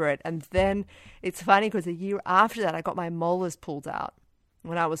remember it. And then it's funny because a year after that, I got my molars pulled out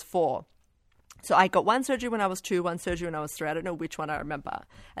when I was 4. So I got one surgery when I was 2, one surgery when I was 3. I don't know which one I remember.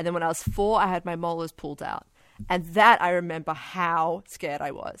 And then when I was 4, I had my molars pulled out. And that I remember how scared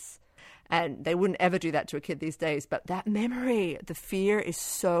I was. And they wouldn't ever do that to a kid these days. But that memory, the fear is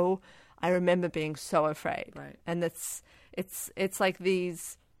so, I remember being so afraid. Right. And it's like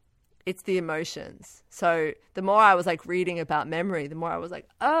these, it's the emotions. So the more I was like reading about memory, the more I was like,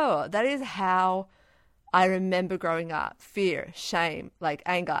 oh, that is how I remember growing up. Fear, shame, like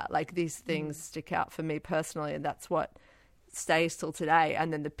anger, like these things stick out for me personally. And that's what stays till today.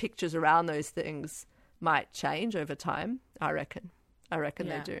 And then the pictures around those things might change over time, I reckon.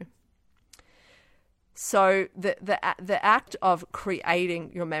 They do. So the act of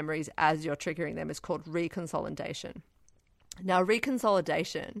creating your memories as you're triggering them is called reconsolidation. Now,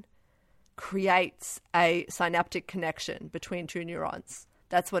 reconsolidation creates a synaptic connection between 2 neurons.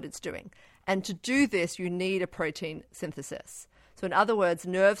 That's what it's doing. And to do this, you need a protein synthesis. So in other words,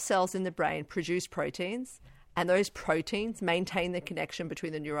 nerve cells in the brain produce proteins, and those proteins maintain the connection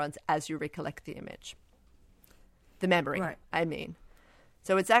between the neurons as you recollect the image. The memory, right. I mean.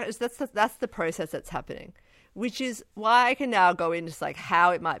 So that's the process that's happening, which is why I can now go into like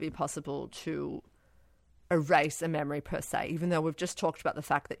how it might be possible to erase a memory per se, even though we've just talked about the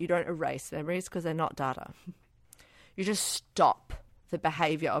fact that you don't erase memories because they're not data. You just stop the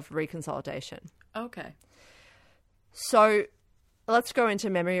behavior of reconsolidation. Okay. So let's go into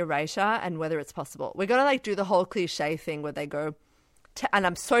memory erasure and whether it's possible. We're going to like do the whole cliche thing where they go, and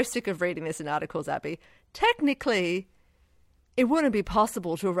I'm so sick of reading this in articles, Abby. Technically, it wouldn't be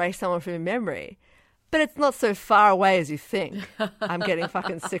possible to erase someone from your memory, but it's not so far away as you think. I'm getting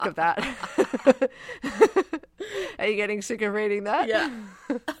fucking sick of that. Are you getting sick of reading that? Yeah.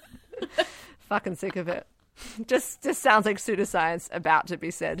 Fucking sick of it. Just sounds like pseudoscience about to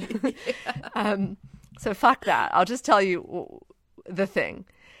be said. So fuck that. I'll just tell you the thing.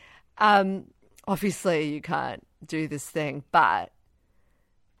 Obviously, you can't do this thing, but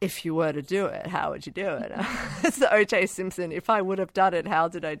if you were to do it, how would you do it? It's the O.J. Simpson. If I would have done it, how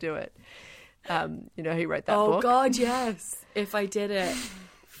did I do it? He wrote that book. Oh, God, yes. If I did it.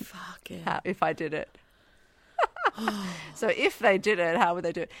 Fucking. If I did it. So if they did it, how would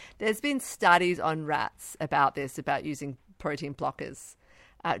they do it? There's been studies on rats about this, about using protein blockers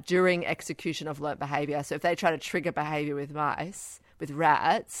during execution of learnt behavior. So if they try to trigger behavior with rats,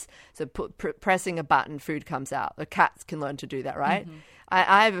 so pressing a button, food comes out. The cats can learn to do that, right? Mm-hmm.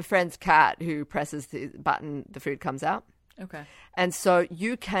 I have a friend's cat who presses the button, the food comes out. Okay. And so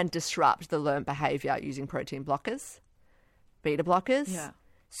you can disrupt the learnt behavior using protein blockers, beta blockers. Yeah.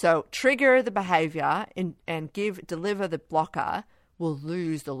 So trigger the behavior and deliver the blocker will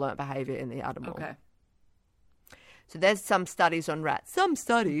lose the learnt behavior in the animal. Okay. So there's some studies on rats. Some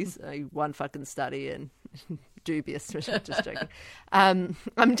studies, one fucking study and dubious. Just joking. I'm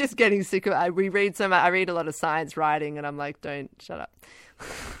just getting sick of it. I read a lot of science writing and I'm like, don't shut up.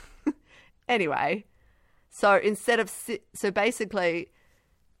 Anyway, so instead of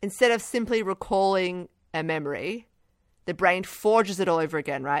simply recalling a memory, the brain forges it all over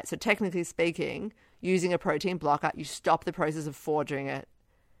again, right? So technically speaking, using a protein blocker, you stop the process of forging it,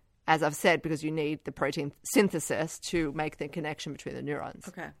 as I've said, because you need the protein synthesis to make the connection between the neurons.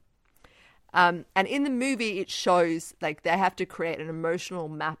 Okay. And in the movie, it shows like they have to create an emotional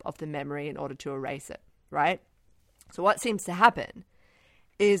map of the memory in order to erase it, right? So what seems to happen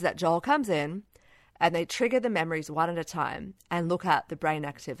is that Joel comes in and they trigger the memories one at a time and look at the brain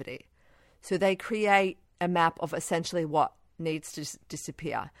activity. So they create a map of essentially what needs to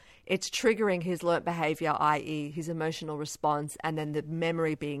disappear. It's triggering his learnt behavior, i.e. his emotional response, and then the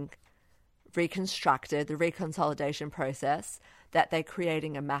memory being reconstructed, the reconsolidation process that they're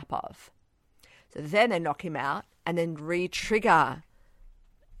creating a map of. So then they knock him out and then re-trigger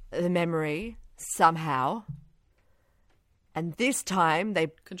the memory somehow. And this time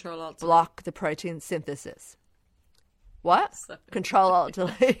they block the protein synthesis. What? Sorry.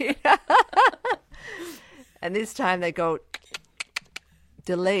 Control-Alt-Delete. And this time they go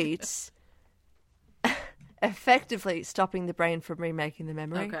delete, effectively stopping the brain from remaking the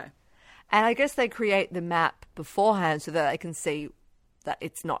memory. Okay. And I guess they create the map beforehand so that they can see that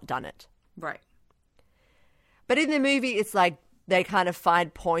it's not done it. Right. But in the movie, it's like they kind of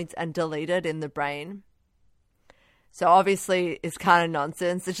find points and delete it in the brain. So obviously it's kind of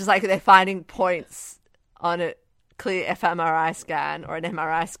nonsense. It's just like they're finding points on a clear fMRI scan or an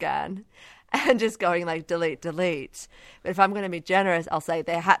MRI scan and just going like delete, delete. But if I'm going to be generous, I'll say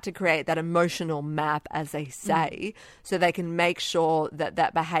they had to create that emotional map, as they say, so they can make sure that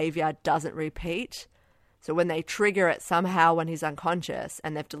that behavior doesn't repeat. So when they trigger it somehow when he's unconscious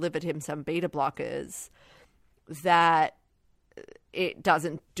and they've delivered him some beta blockers, that it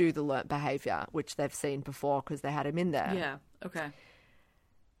doesn't do the learnt behavior, which they've seen before because they had him in there. Yeah. Okay.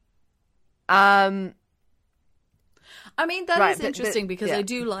 I mean, that is interesting because yeah.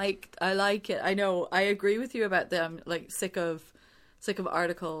 I like it. I know I agree with you about them, like sick of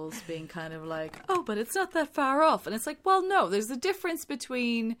articles being kind of like, oh, but it's not that far off. And it's like, well, no, there's a difference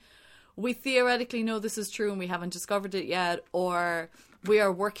between we theoretically know this is true and we haven't discovered it yet, or we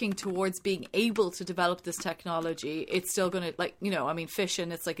are working towards being able to develop this technology. It's still going to, like, you know, I mean,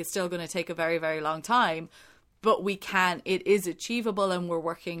 fission, it's like it's still going to take a very, very long time, but we can, it is achievable and we're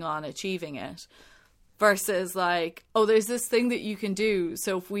working on achieving it. Versus like, oh, there's this thing that you can do.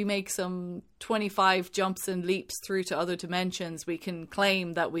 So if we make some 25 jumps and leaps through to other dimensions, we can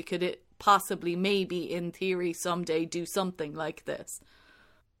claim that we could possibly, maybe in theory, someday do something like this.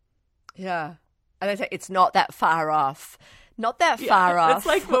 Yeah. And I say it's not that far off. Not that far off. It's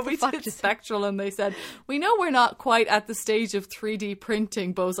like when we did Spectral and they said, we know we're not quite at the stage of 3D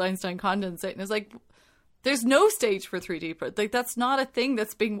printing Bose-Einstein condensate. And it's like, there's no stage for 3D print. Like, that's not a thing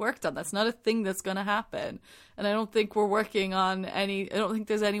that's being worked on. That's not a thing that's going to happen. And I don't think we're working on I don't think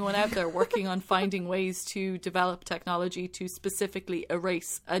there's anyone out there working on finding ways to develop technology to specifically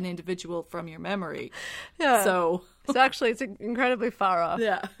erase an individual from your memory. Yeah. So actually, it's incredibly far off.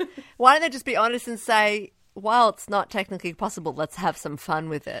 Yeah. Why don't they just be honest and say, while it's not technically possible, let's have some fun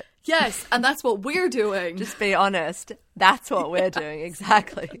with it. Yes, and that's what we're doing. Just be honest. That's what we're doing,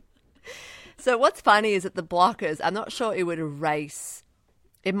 exactly. So what's funny is that the blockers, I'm not sure it would erase.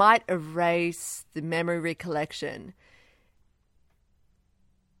 It might erase the memory recollection.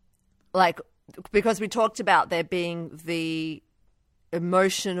 Like, because we talked about there being the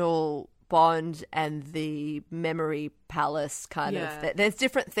emotional bond and the memory palace kind of. There's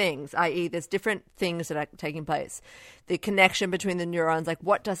different things, i.e. there's different things that are taking place. The connection between the neurons, like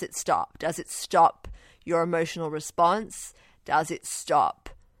what does it stop? Does it stop your emotional response? Does it stop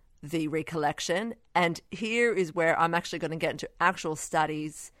the recollection? And here is where I'm actually going to get into actual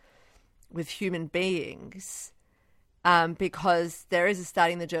studies with human beings, because there is a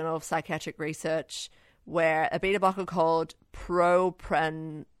study in the Journal of Psychiatric Research where a beta blocker called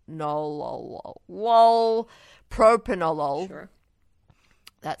propranolol, sure,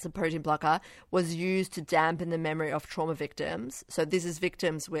 that's a protein blocker, was used to dampen the memory of trauma victims. So this is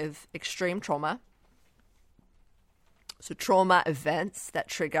victims with extreme trauma. So trauma events that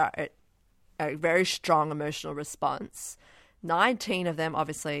trigger a very strong emotional response. 19 of them,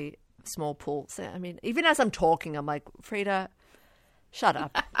 obviously, small pool. So, I mean, even as I'm talking, I'm like, Frida, shut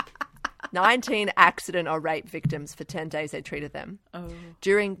up. 19 accident or rape victims for 10 days they treated them,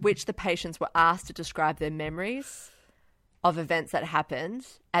 during which the patients were asked to describe their memories of events that happened.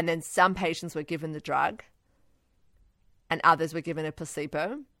 And then some patients were given the drug and others were given a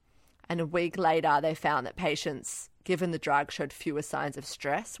placebo. And a week later, they found that patients given the drug showed fewer signs of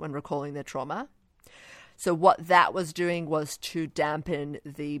stress when recalling their trauma. So what that was doing was to dampen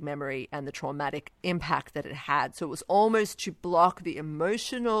the memory and the traumatic impact that it had. So it was almost to block the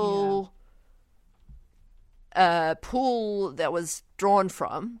emotional pool that was drawn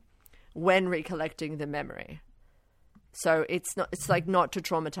from when recollecting the memory. So it's like not to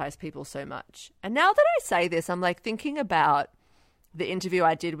traumatize people so much. And now that I say this, I'm like thinking about the interview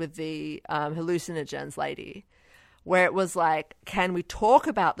I did with the hallucinogens lady, where it was like, can we talk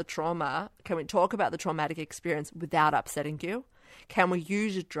about the trauma? Can we talk about the traumatic experience without upsetting you? Can we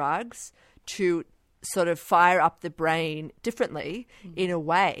use drugs to sort of fire up the brain differently in a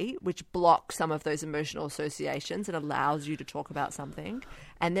way which blocks some of those emotional associations and allows you to talk about something?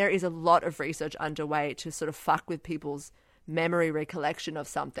 And there is a lot of research underway to sort of fuck with people's memory recollection of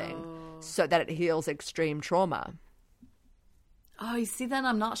something so that it heals extreme trauma. Oh, you see, then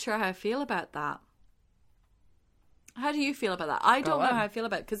I'm not sure how I feel about that. How do you feel about that? I don't know how I feel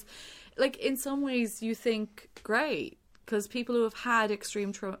about it because, like, in some ways you think, great, because people who have had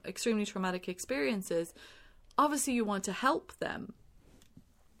extremely traumatic experiences, obviously you want to help them.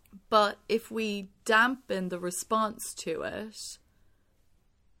 But if we dampen the response to it,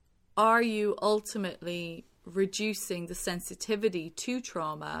 are you ultimately reducing the sensitivity to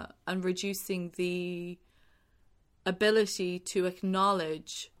trauma and reducing the ability to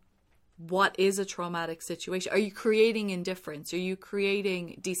acknowledge what is a traumatic situation? Are you creating indifference? Are you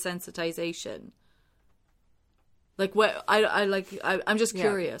creating desensitization? Like what? I'm just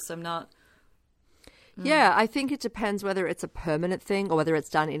curious. I'm not. Yeah, I think it depends whether it's a permanent thing or whether it's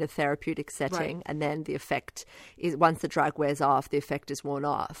done in a therapeutic setting, Right. and then the effect is, once the drug wears off, the effect is worn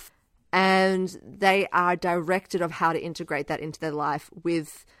off. And they are directed of how to integrate that into their life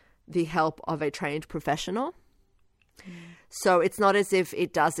with the help of a trained professional. So it's not as if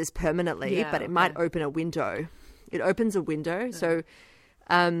it does this permanently, but it might open a window. It opens a window. Yeah. So,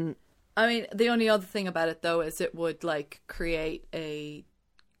 I mean, the only other thing about it, though, is it would, like, could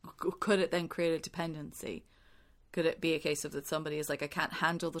it then create a dependency? Could it be a case of that somebody is like, I can't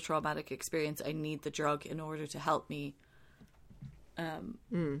handle the traumatic experience, I need the drug in order to help me?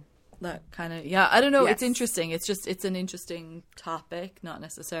 That kind of, I don't know. Yes. It's interesting. It's an interesting topic, not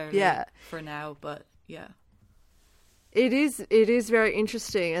necessarily for now, but yeah. It is very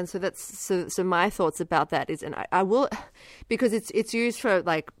interesting, and so my thoughts about that is, and I will, because it's used for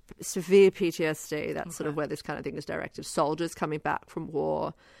like severe PTSD. That's sort of where this kind of thing is directed. Soldiers coming back from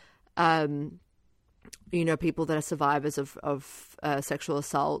war, people that are survivors of sexual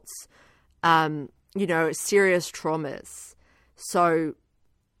assaults, serious traumas. So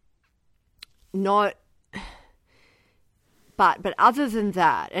not, but other than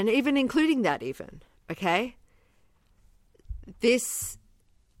that, and even including that, okay. This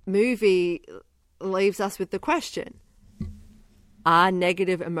movie leaves us with the question, are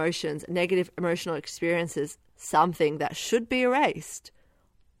negative emotions, negative emotional experiences something that should be erased?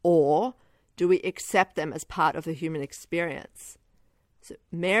 Or do we accept them as part of the human experience? So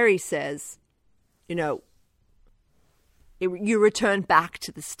Mary says, you return back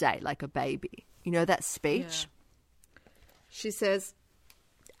to the state like a baby. You know that speech? Yeah. She says,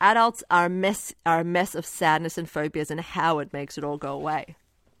 adults are a mess of sadness and phobias, and Howard makes it all go away.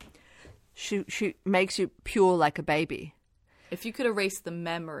 She makes you pure like a baby. If you could erase the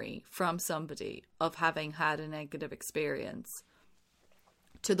memory from somebody of having had a negative experience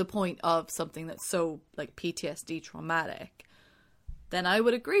to the point of something that's so like PTSD traumatic, then I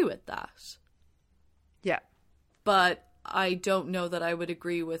would agree with that. Yeah. But I don't know that I would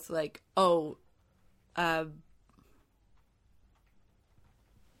agree with like,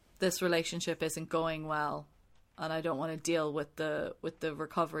 this relationship isn't going well and I don't want to deal with the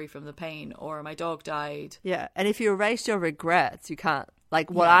recovery from the pain, or my dog died. Yeah. And if you erase your regrets, you can't,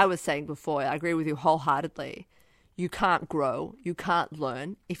 like what I was saying before, I agree with you wholeheartedly. You can't grow. You can't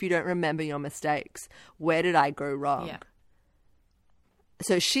learn if you don't remember your mistakes. Where did I go wrong? Yeah.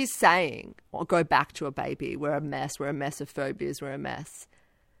 So she's saying, well, go back to a baby. We're a mess. We're a mess of phobias. We're a mess.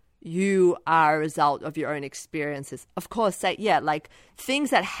 You are a result of your own experiences. Of course, like things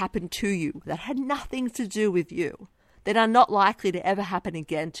that happened to you that had nothing to do with you, that are not likely to ever happen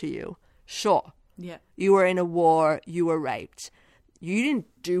again to you. Sure. Yeah. You were in a war. You were raped. You didn't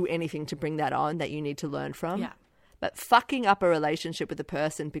do anything to bring that on that you need to learn from. Yeah. But fucking up a relationship with a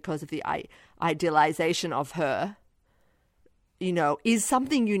person because of the idealization of her, is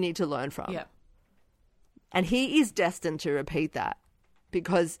something you need to learn from. Yeah. And he is destined to repeat that,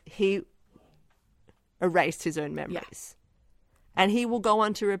 because he erased his own memories. Yeah. And he will go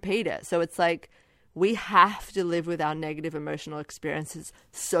on to repeat it. So it's like, we have to live with our negative emotional experiences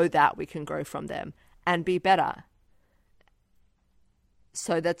so that we can grow from them and be better.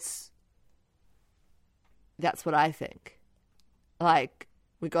 So that's what I think. Like,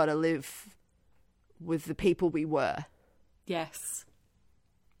 we got to live with the people we were. Yes.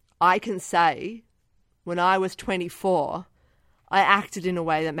 I can say when I was 24, I acted in a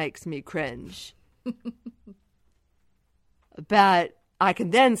way that makes me cringe. But I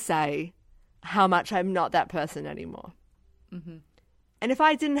can then say how much I'm not that person anymore. Mm-hmm. And if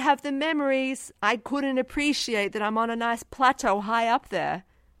I didn't have the memories, I couldn't appreciate that I'm on a nice plateau high up there,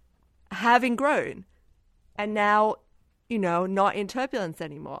 having grown. And now, you know, not in turbulence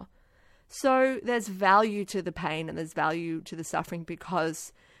anymore. So there's value to the pain and there's value to the suffering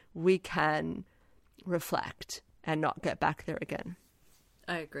because we can reflect and not get back there again.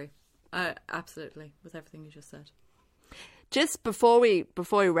 I agree. Absolutely, with everything you just said. Just before we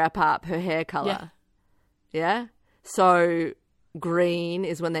wrap up, her hair color. Yeah? So green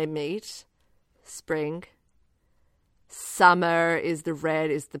is when they meet. Spring. Summer is the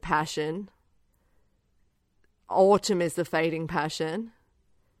red, is the passion. Autumn is the fading passion.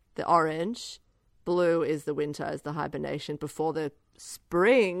 The orange. Blue is the winter, is the hibernation. Before the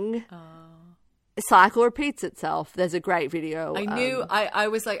spring, cycle repeats itself. There's a great video. I knew. I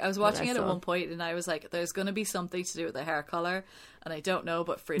was watching it at one point, and I was like, "There's going to be something to do with the hair color," and I don't know,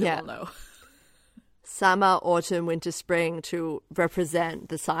 but Frida will know. Summer, autumn, winter, spring to represent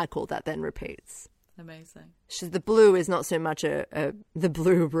the cycle that then repeats. Amazing. The blue is not so much the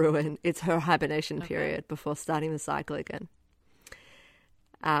blue ruin; it's her hibernation period before starting the cycle again.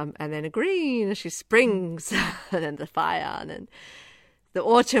 And then a green, she springs, and then the fire, and then the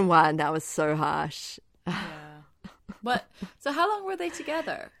autumn one, that was so harsh. Yeah. But, so how long were they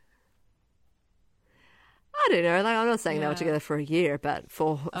together? I don't know. Like, I'm not saying they were together for a year, but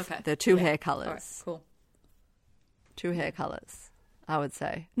for the two hair colors. All right, cool. Two hair colors, I would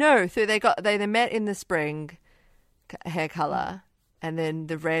say. No, so they met in the spring hair color, and then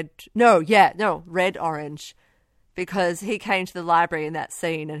the red, red, orange. Because he came to the library in that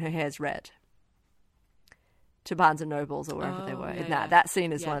scene and her hair's red. To Barnes and Nobles or wherever they were. Yeah, that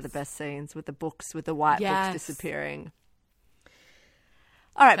scene is one of the best scenes with the books, with the white books disappearing.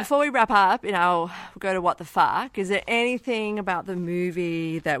 All right, before we wrap up, we'll go to What the Fuck. Is there anything about the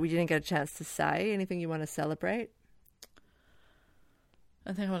movie that we didn't get a chance to say? Anything you want to celebrate?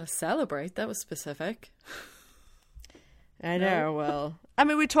 I think I want to celebrate. That was specific. I know, well, I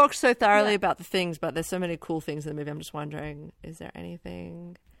mean, we talked so thoroughly about the things, but there's so many cool things in the movie. I'm just wondering, is there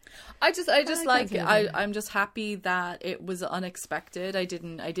anything? I'm just happy that it was unexpected. I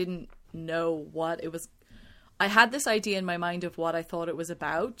didn't know what it was. I had this idea in my mind of what I thought it was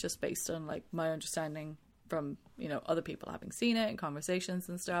about, just based on like my understanding from, you know, other people having seen it and conversations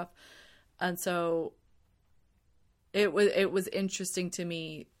and stuff. And so it was interesting to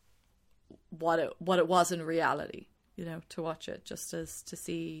me what it was in reality. You know, to watch it, just as to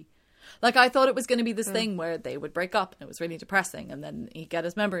see, like, I thought it was going to be this thing where they would break up and it was really depressing, and then he'd get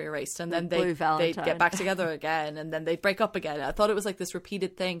his memory erased, and then they'd get back together again, and then they'd break up again. I thought it was like this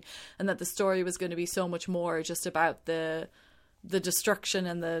repeated thing, and that the story was going to be so much more just about the destruction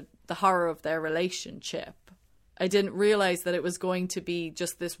and the horror of their relationship. I didn't realize that it was going to be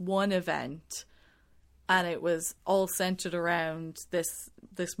just this one event, and it was all centered around this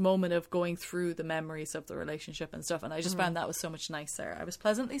moment of going through the memories of the relationship and stuff. And I just found that was so much nicer. I was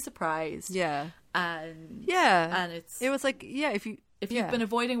pleasantly surprised. Yeah. And it was like, if you've been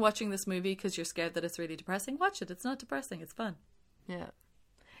avoiding watching this movie because you're scared that it's really depressing, watch it. It's not depressing. It's fun. Yeah.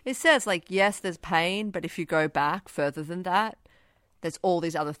 It says, like, yes, there's pain, but if you go back further than that, there's all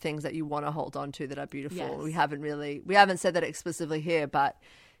these other things that you want to hold on to that are beautiful. Yes. We haven't said that explicitly here, but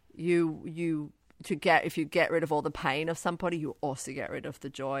if you get rid of all the pain of somebody, you also get rid of the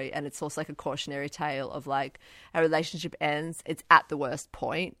joy. And it's also like a cautionary tale of, like, a relationship ends, it's at the worst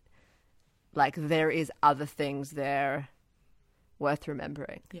point. Like, there is other things there worth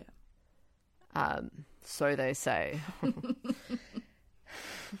remembering. Yeah. So they say.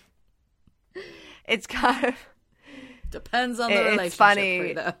 It's kind of... Depends on the relationship, funny.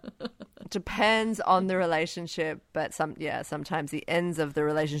 Frida. Depends on the relationship, but sometimes the ends of the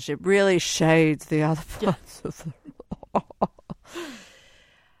relationship really shades the other parts of the...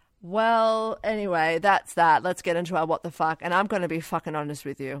 Well, anyway, that's that. Let's get into our what the fuck. And I'm going to be fucking honest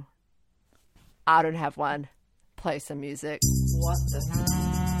with you. I don't have one. Play some music. What the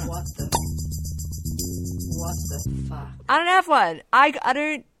fuck? I don't have one.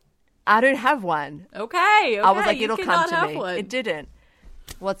 I don't have one. Okay. I was like, it'll come to me. One. It didn't.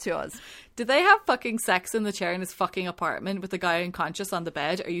 What's yours? Did they have fucking sex in the chair in his fucking apartment with the guy unconscious on the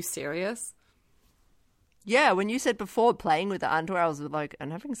bed? Are you serious? Yeah, when you said before playing with the underwear, I was like,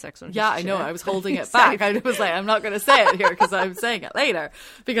 I'm having sex on his chair. Yeah, I know. I was holding it back. I was like, I'm not going to say it here because I'm saying it later.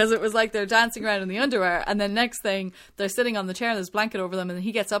 Because it was like they're dancing around in the underwear, and then next thing, they're sitting on the chair and there's a blanket over them, and then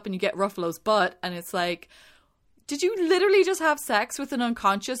he gets up and you get Ruffalo's butt, and it's like... Did you literally just have sex with an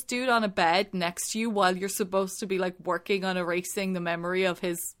unconscious dude on a bed next to you while you're supposed to be like working on erasing the memory of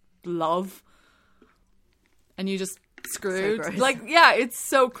his love? And you just screwed? So gross. Like, yeah, it's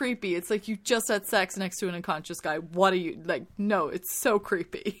so creepy. It's like you just had sex next to an unconscious guy. What are you, like, no, it's so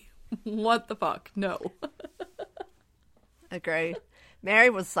creepy. What the fuck? No. Agree. Mary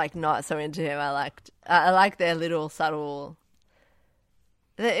was like not so into him. I liked their little subtle.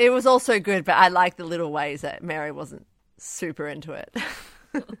 It was also good, but I liked the little ways that Mary wasn't super into it.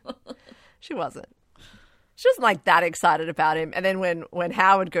 She wasn't. She wasn't like that excited about him. And then when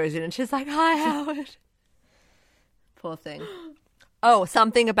Howard goes in and she's like, "Hi, Howard." Poor thing. Oh,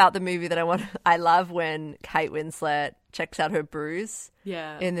 something about the movie that I love when Kate Winslet checks out her bruise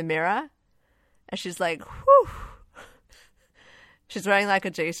in the mirror. And she's like, whew. She's wearing like a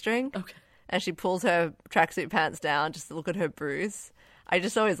G-string. Okay. And she pulls her tracksuit pants down just to look at her bruise. I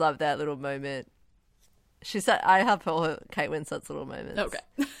just always love that little moment. I have all her Kate Winslet's little moments. Okay.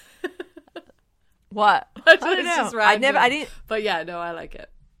 What? I don't know. Just random. I didn't. But yeah, no, I like it.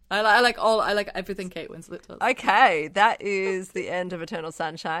 I like everything Kate Winslet does. Okay, that is the end of Eternal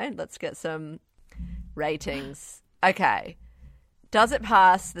Sunshine. Let's get some ratings. Okay. Does it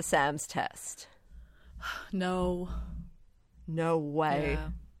pass the Sam's test? No. No way. Yeah.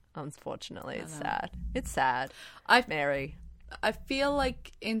 Unfortunately, it's sad. It's sad. Mary. I feel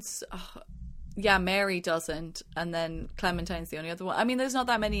like Mary doesn't, and then Clementine's the only other one. I mean, there's not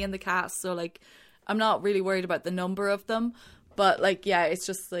that many in the cast, so like, I'm not really worried about the number of them. But like, yeah, it's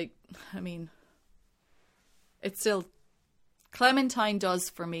just like, I mean, it's still Clementine does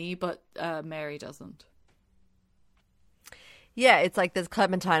for me, but Mary doesn't. Yeah, it's like there's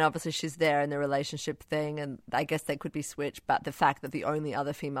Clementine, obviously she's there in the relationship thing, and I guess they could be switched, but the fact that the only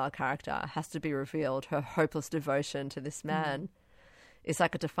other female character has to be revealed, her hopeless devotion to this man, is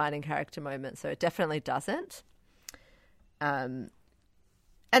like a defining character moment, so it definitely doesn't. And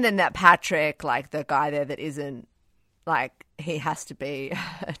then that Patrick, like the guy there that isn't, like, he has to be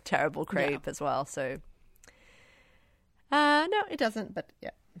a terrible creep as well, so... no, it doesn't, but yeah.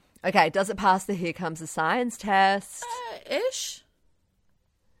 Okay, does it pass the Here Comes the Science test? Ish.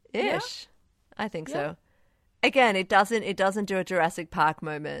 Yeah. I think so. Again, it doesn't do a Jurassic Park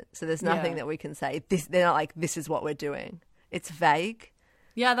moment, so there's nothing that we can say. They're not like, this is what we're doing. It's vague.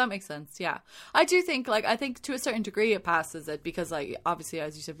 Yeah, that makes sense. Yeah. I do think, like, I think to a certain degree it passes it because, like, obviously,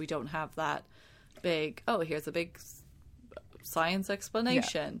 as you said, we don't have that big, here's a big science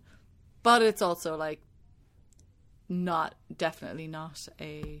explanation. Yeah. But it's also, like, definitely not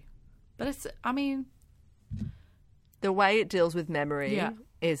a... But it's, I mean... The way it deals with memory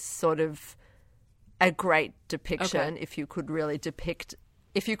is sort of a great depiction if you could really depict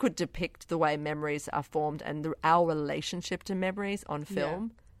the way memories are formed and our relationship to memories on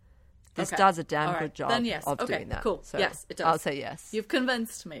film. This does a damn good job of doing that. Cool. So yes, it does. I'll say yes. You've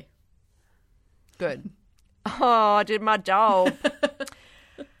convinced me. Good. Oh, I did my job.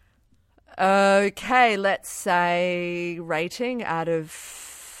 Okay, let's say rating out of...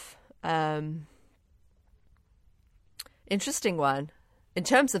 interesting one. In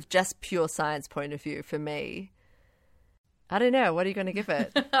terms of just pure science point of view, for me, I don't know. What are you going to give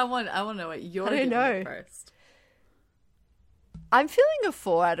it? I want to know what you're giving it first. I'm feeling a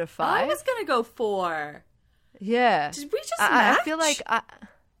 4 out of 5. I was going to go 4. Yeah. Did we just match? I feel like...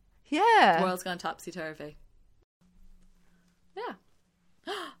 yeah. The world's gone topsy-turvy.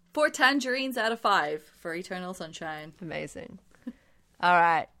 Yeah. 4 tangerines out of 5 for Eternal Sunshine. Amazing. All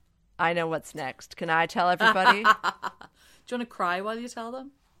right. I know what's next. Can I tell everybody? Do you want to cry while you tell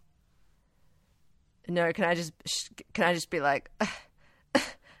them? No, can I just be like...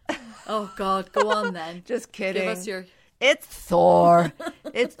 Oh, God. Go on, then. Just kidding. Give us your... It's Thor.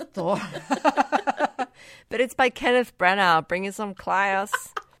 It's Thor. But it's by Kenneth Branagh. Bring you some class.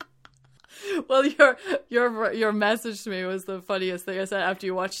 Well, your message to me was the funniest thing I said after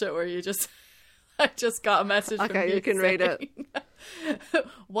you watched it, where you just... I just got a message from you. Okay, you can read it.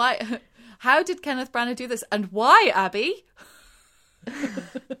 Why? How did Kenneth Branagh do this? And why, Abby?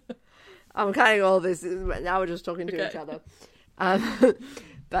 I'm cutting all this. Now we're just talking to each other.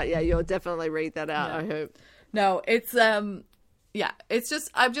 But yeah, you'll definitely read that out, I hope. No, it's it's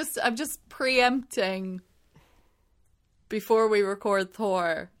just I'm just preempting before we record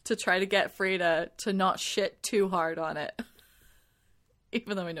Thor to try to get Frida to not shit too hard on it.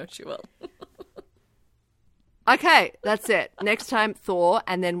 Even though I know she will. Okay, that's it. Next time, Thor,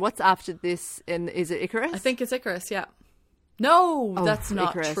 and then what's after this? Is it Icarus? I think it's Icarus, yeah. No, that's not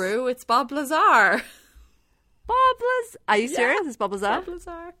Icarus. True. It's Bob Lazar. Bob Lazar? Are you serious? It's Bob Lazar? Bob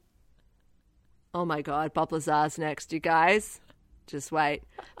Lazar. Oh my God, Bob Lazar's next, you guys. Just wait.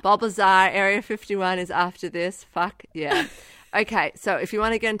 Bob Lazar, Area 51 is after this. Fuck yeah. Okay, so if you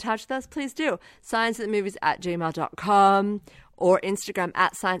want to get in touch with us, please do. scienceatthemovies@gmail.com or Instagram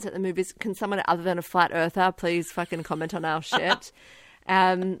 @scienceatthemovies. Can someone other than a flat earther please fucking comment on our shit?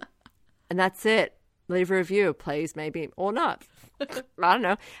 And that's it. Leave a review, please, maybe, or not. I don't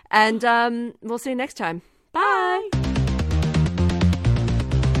know. And we'll see you next time. Bye.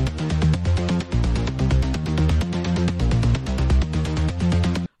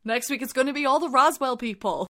 Next week it's going to be all the Roswell people.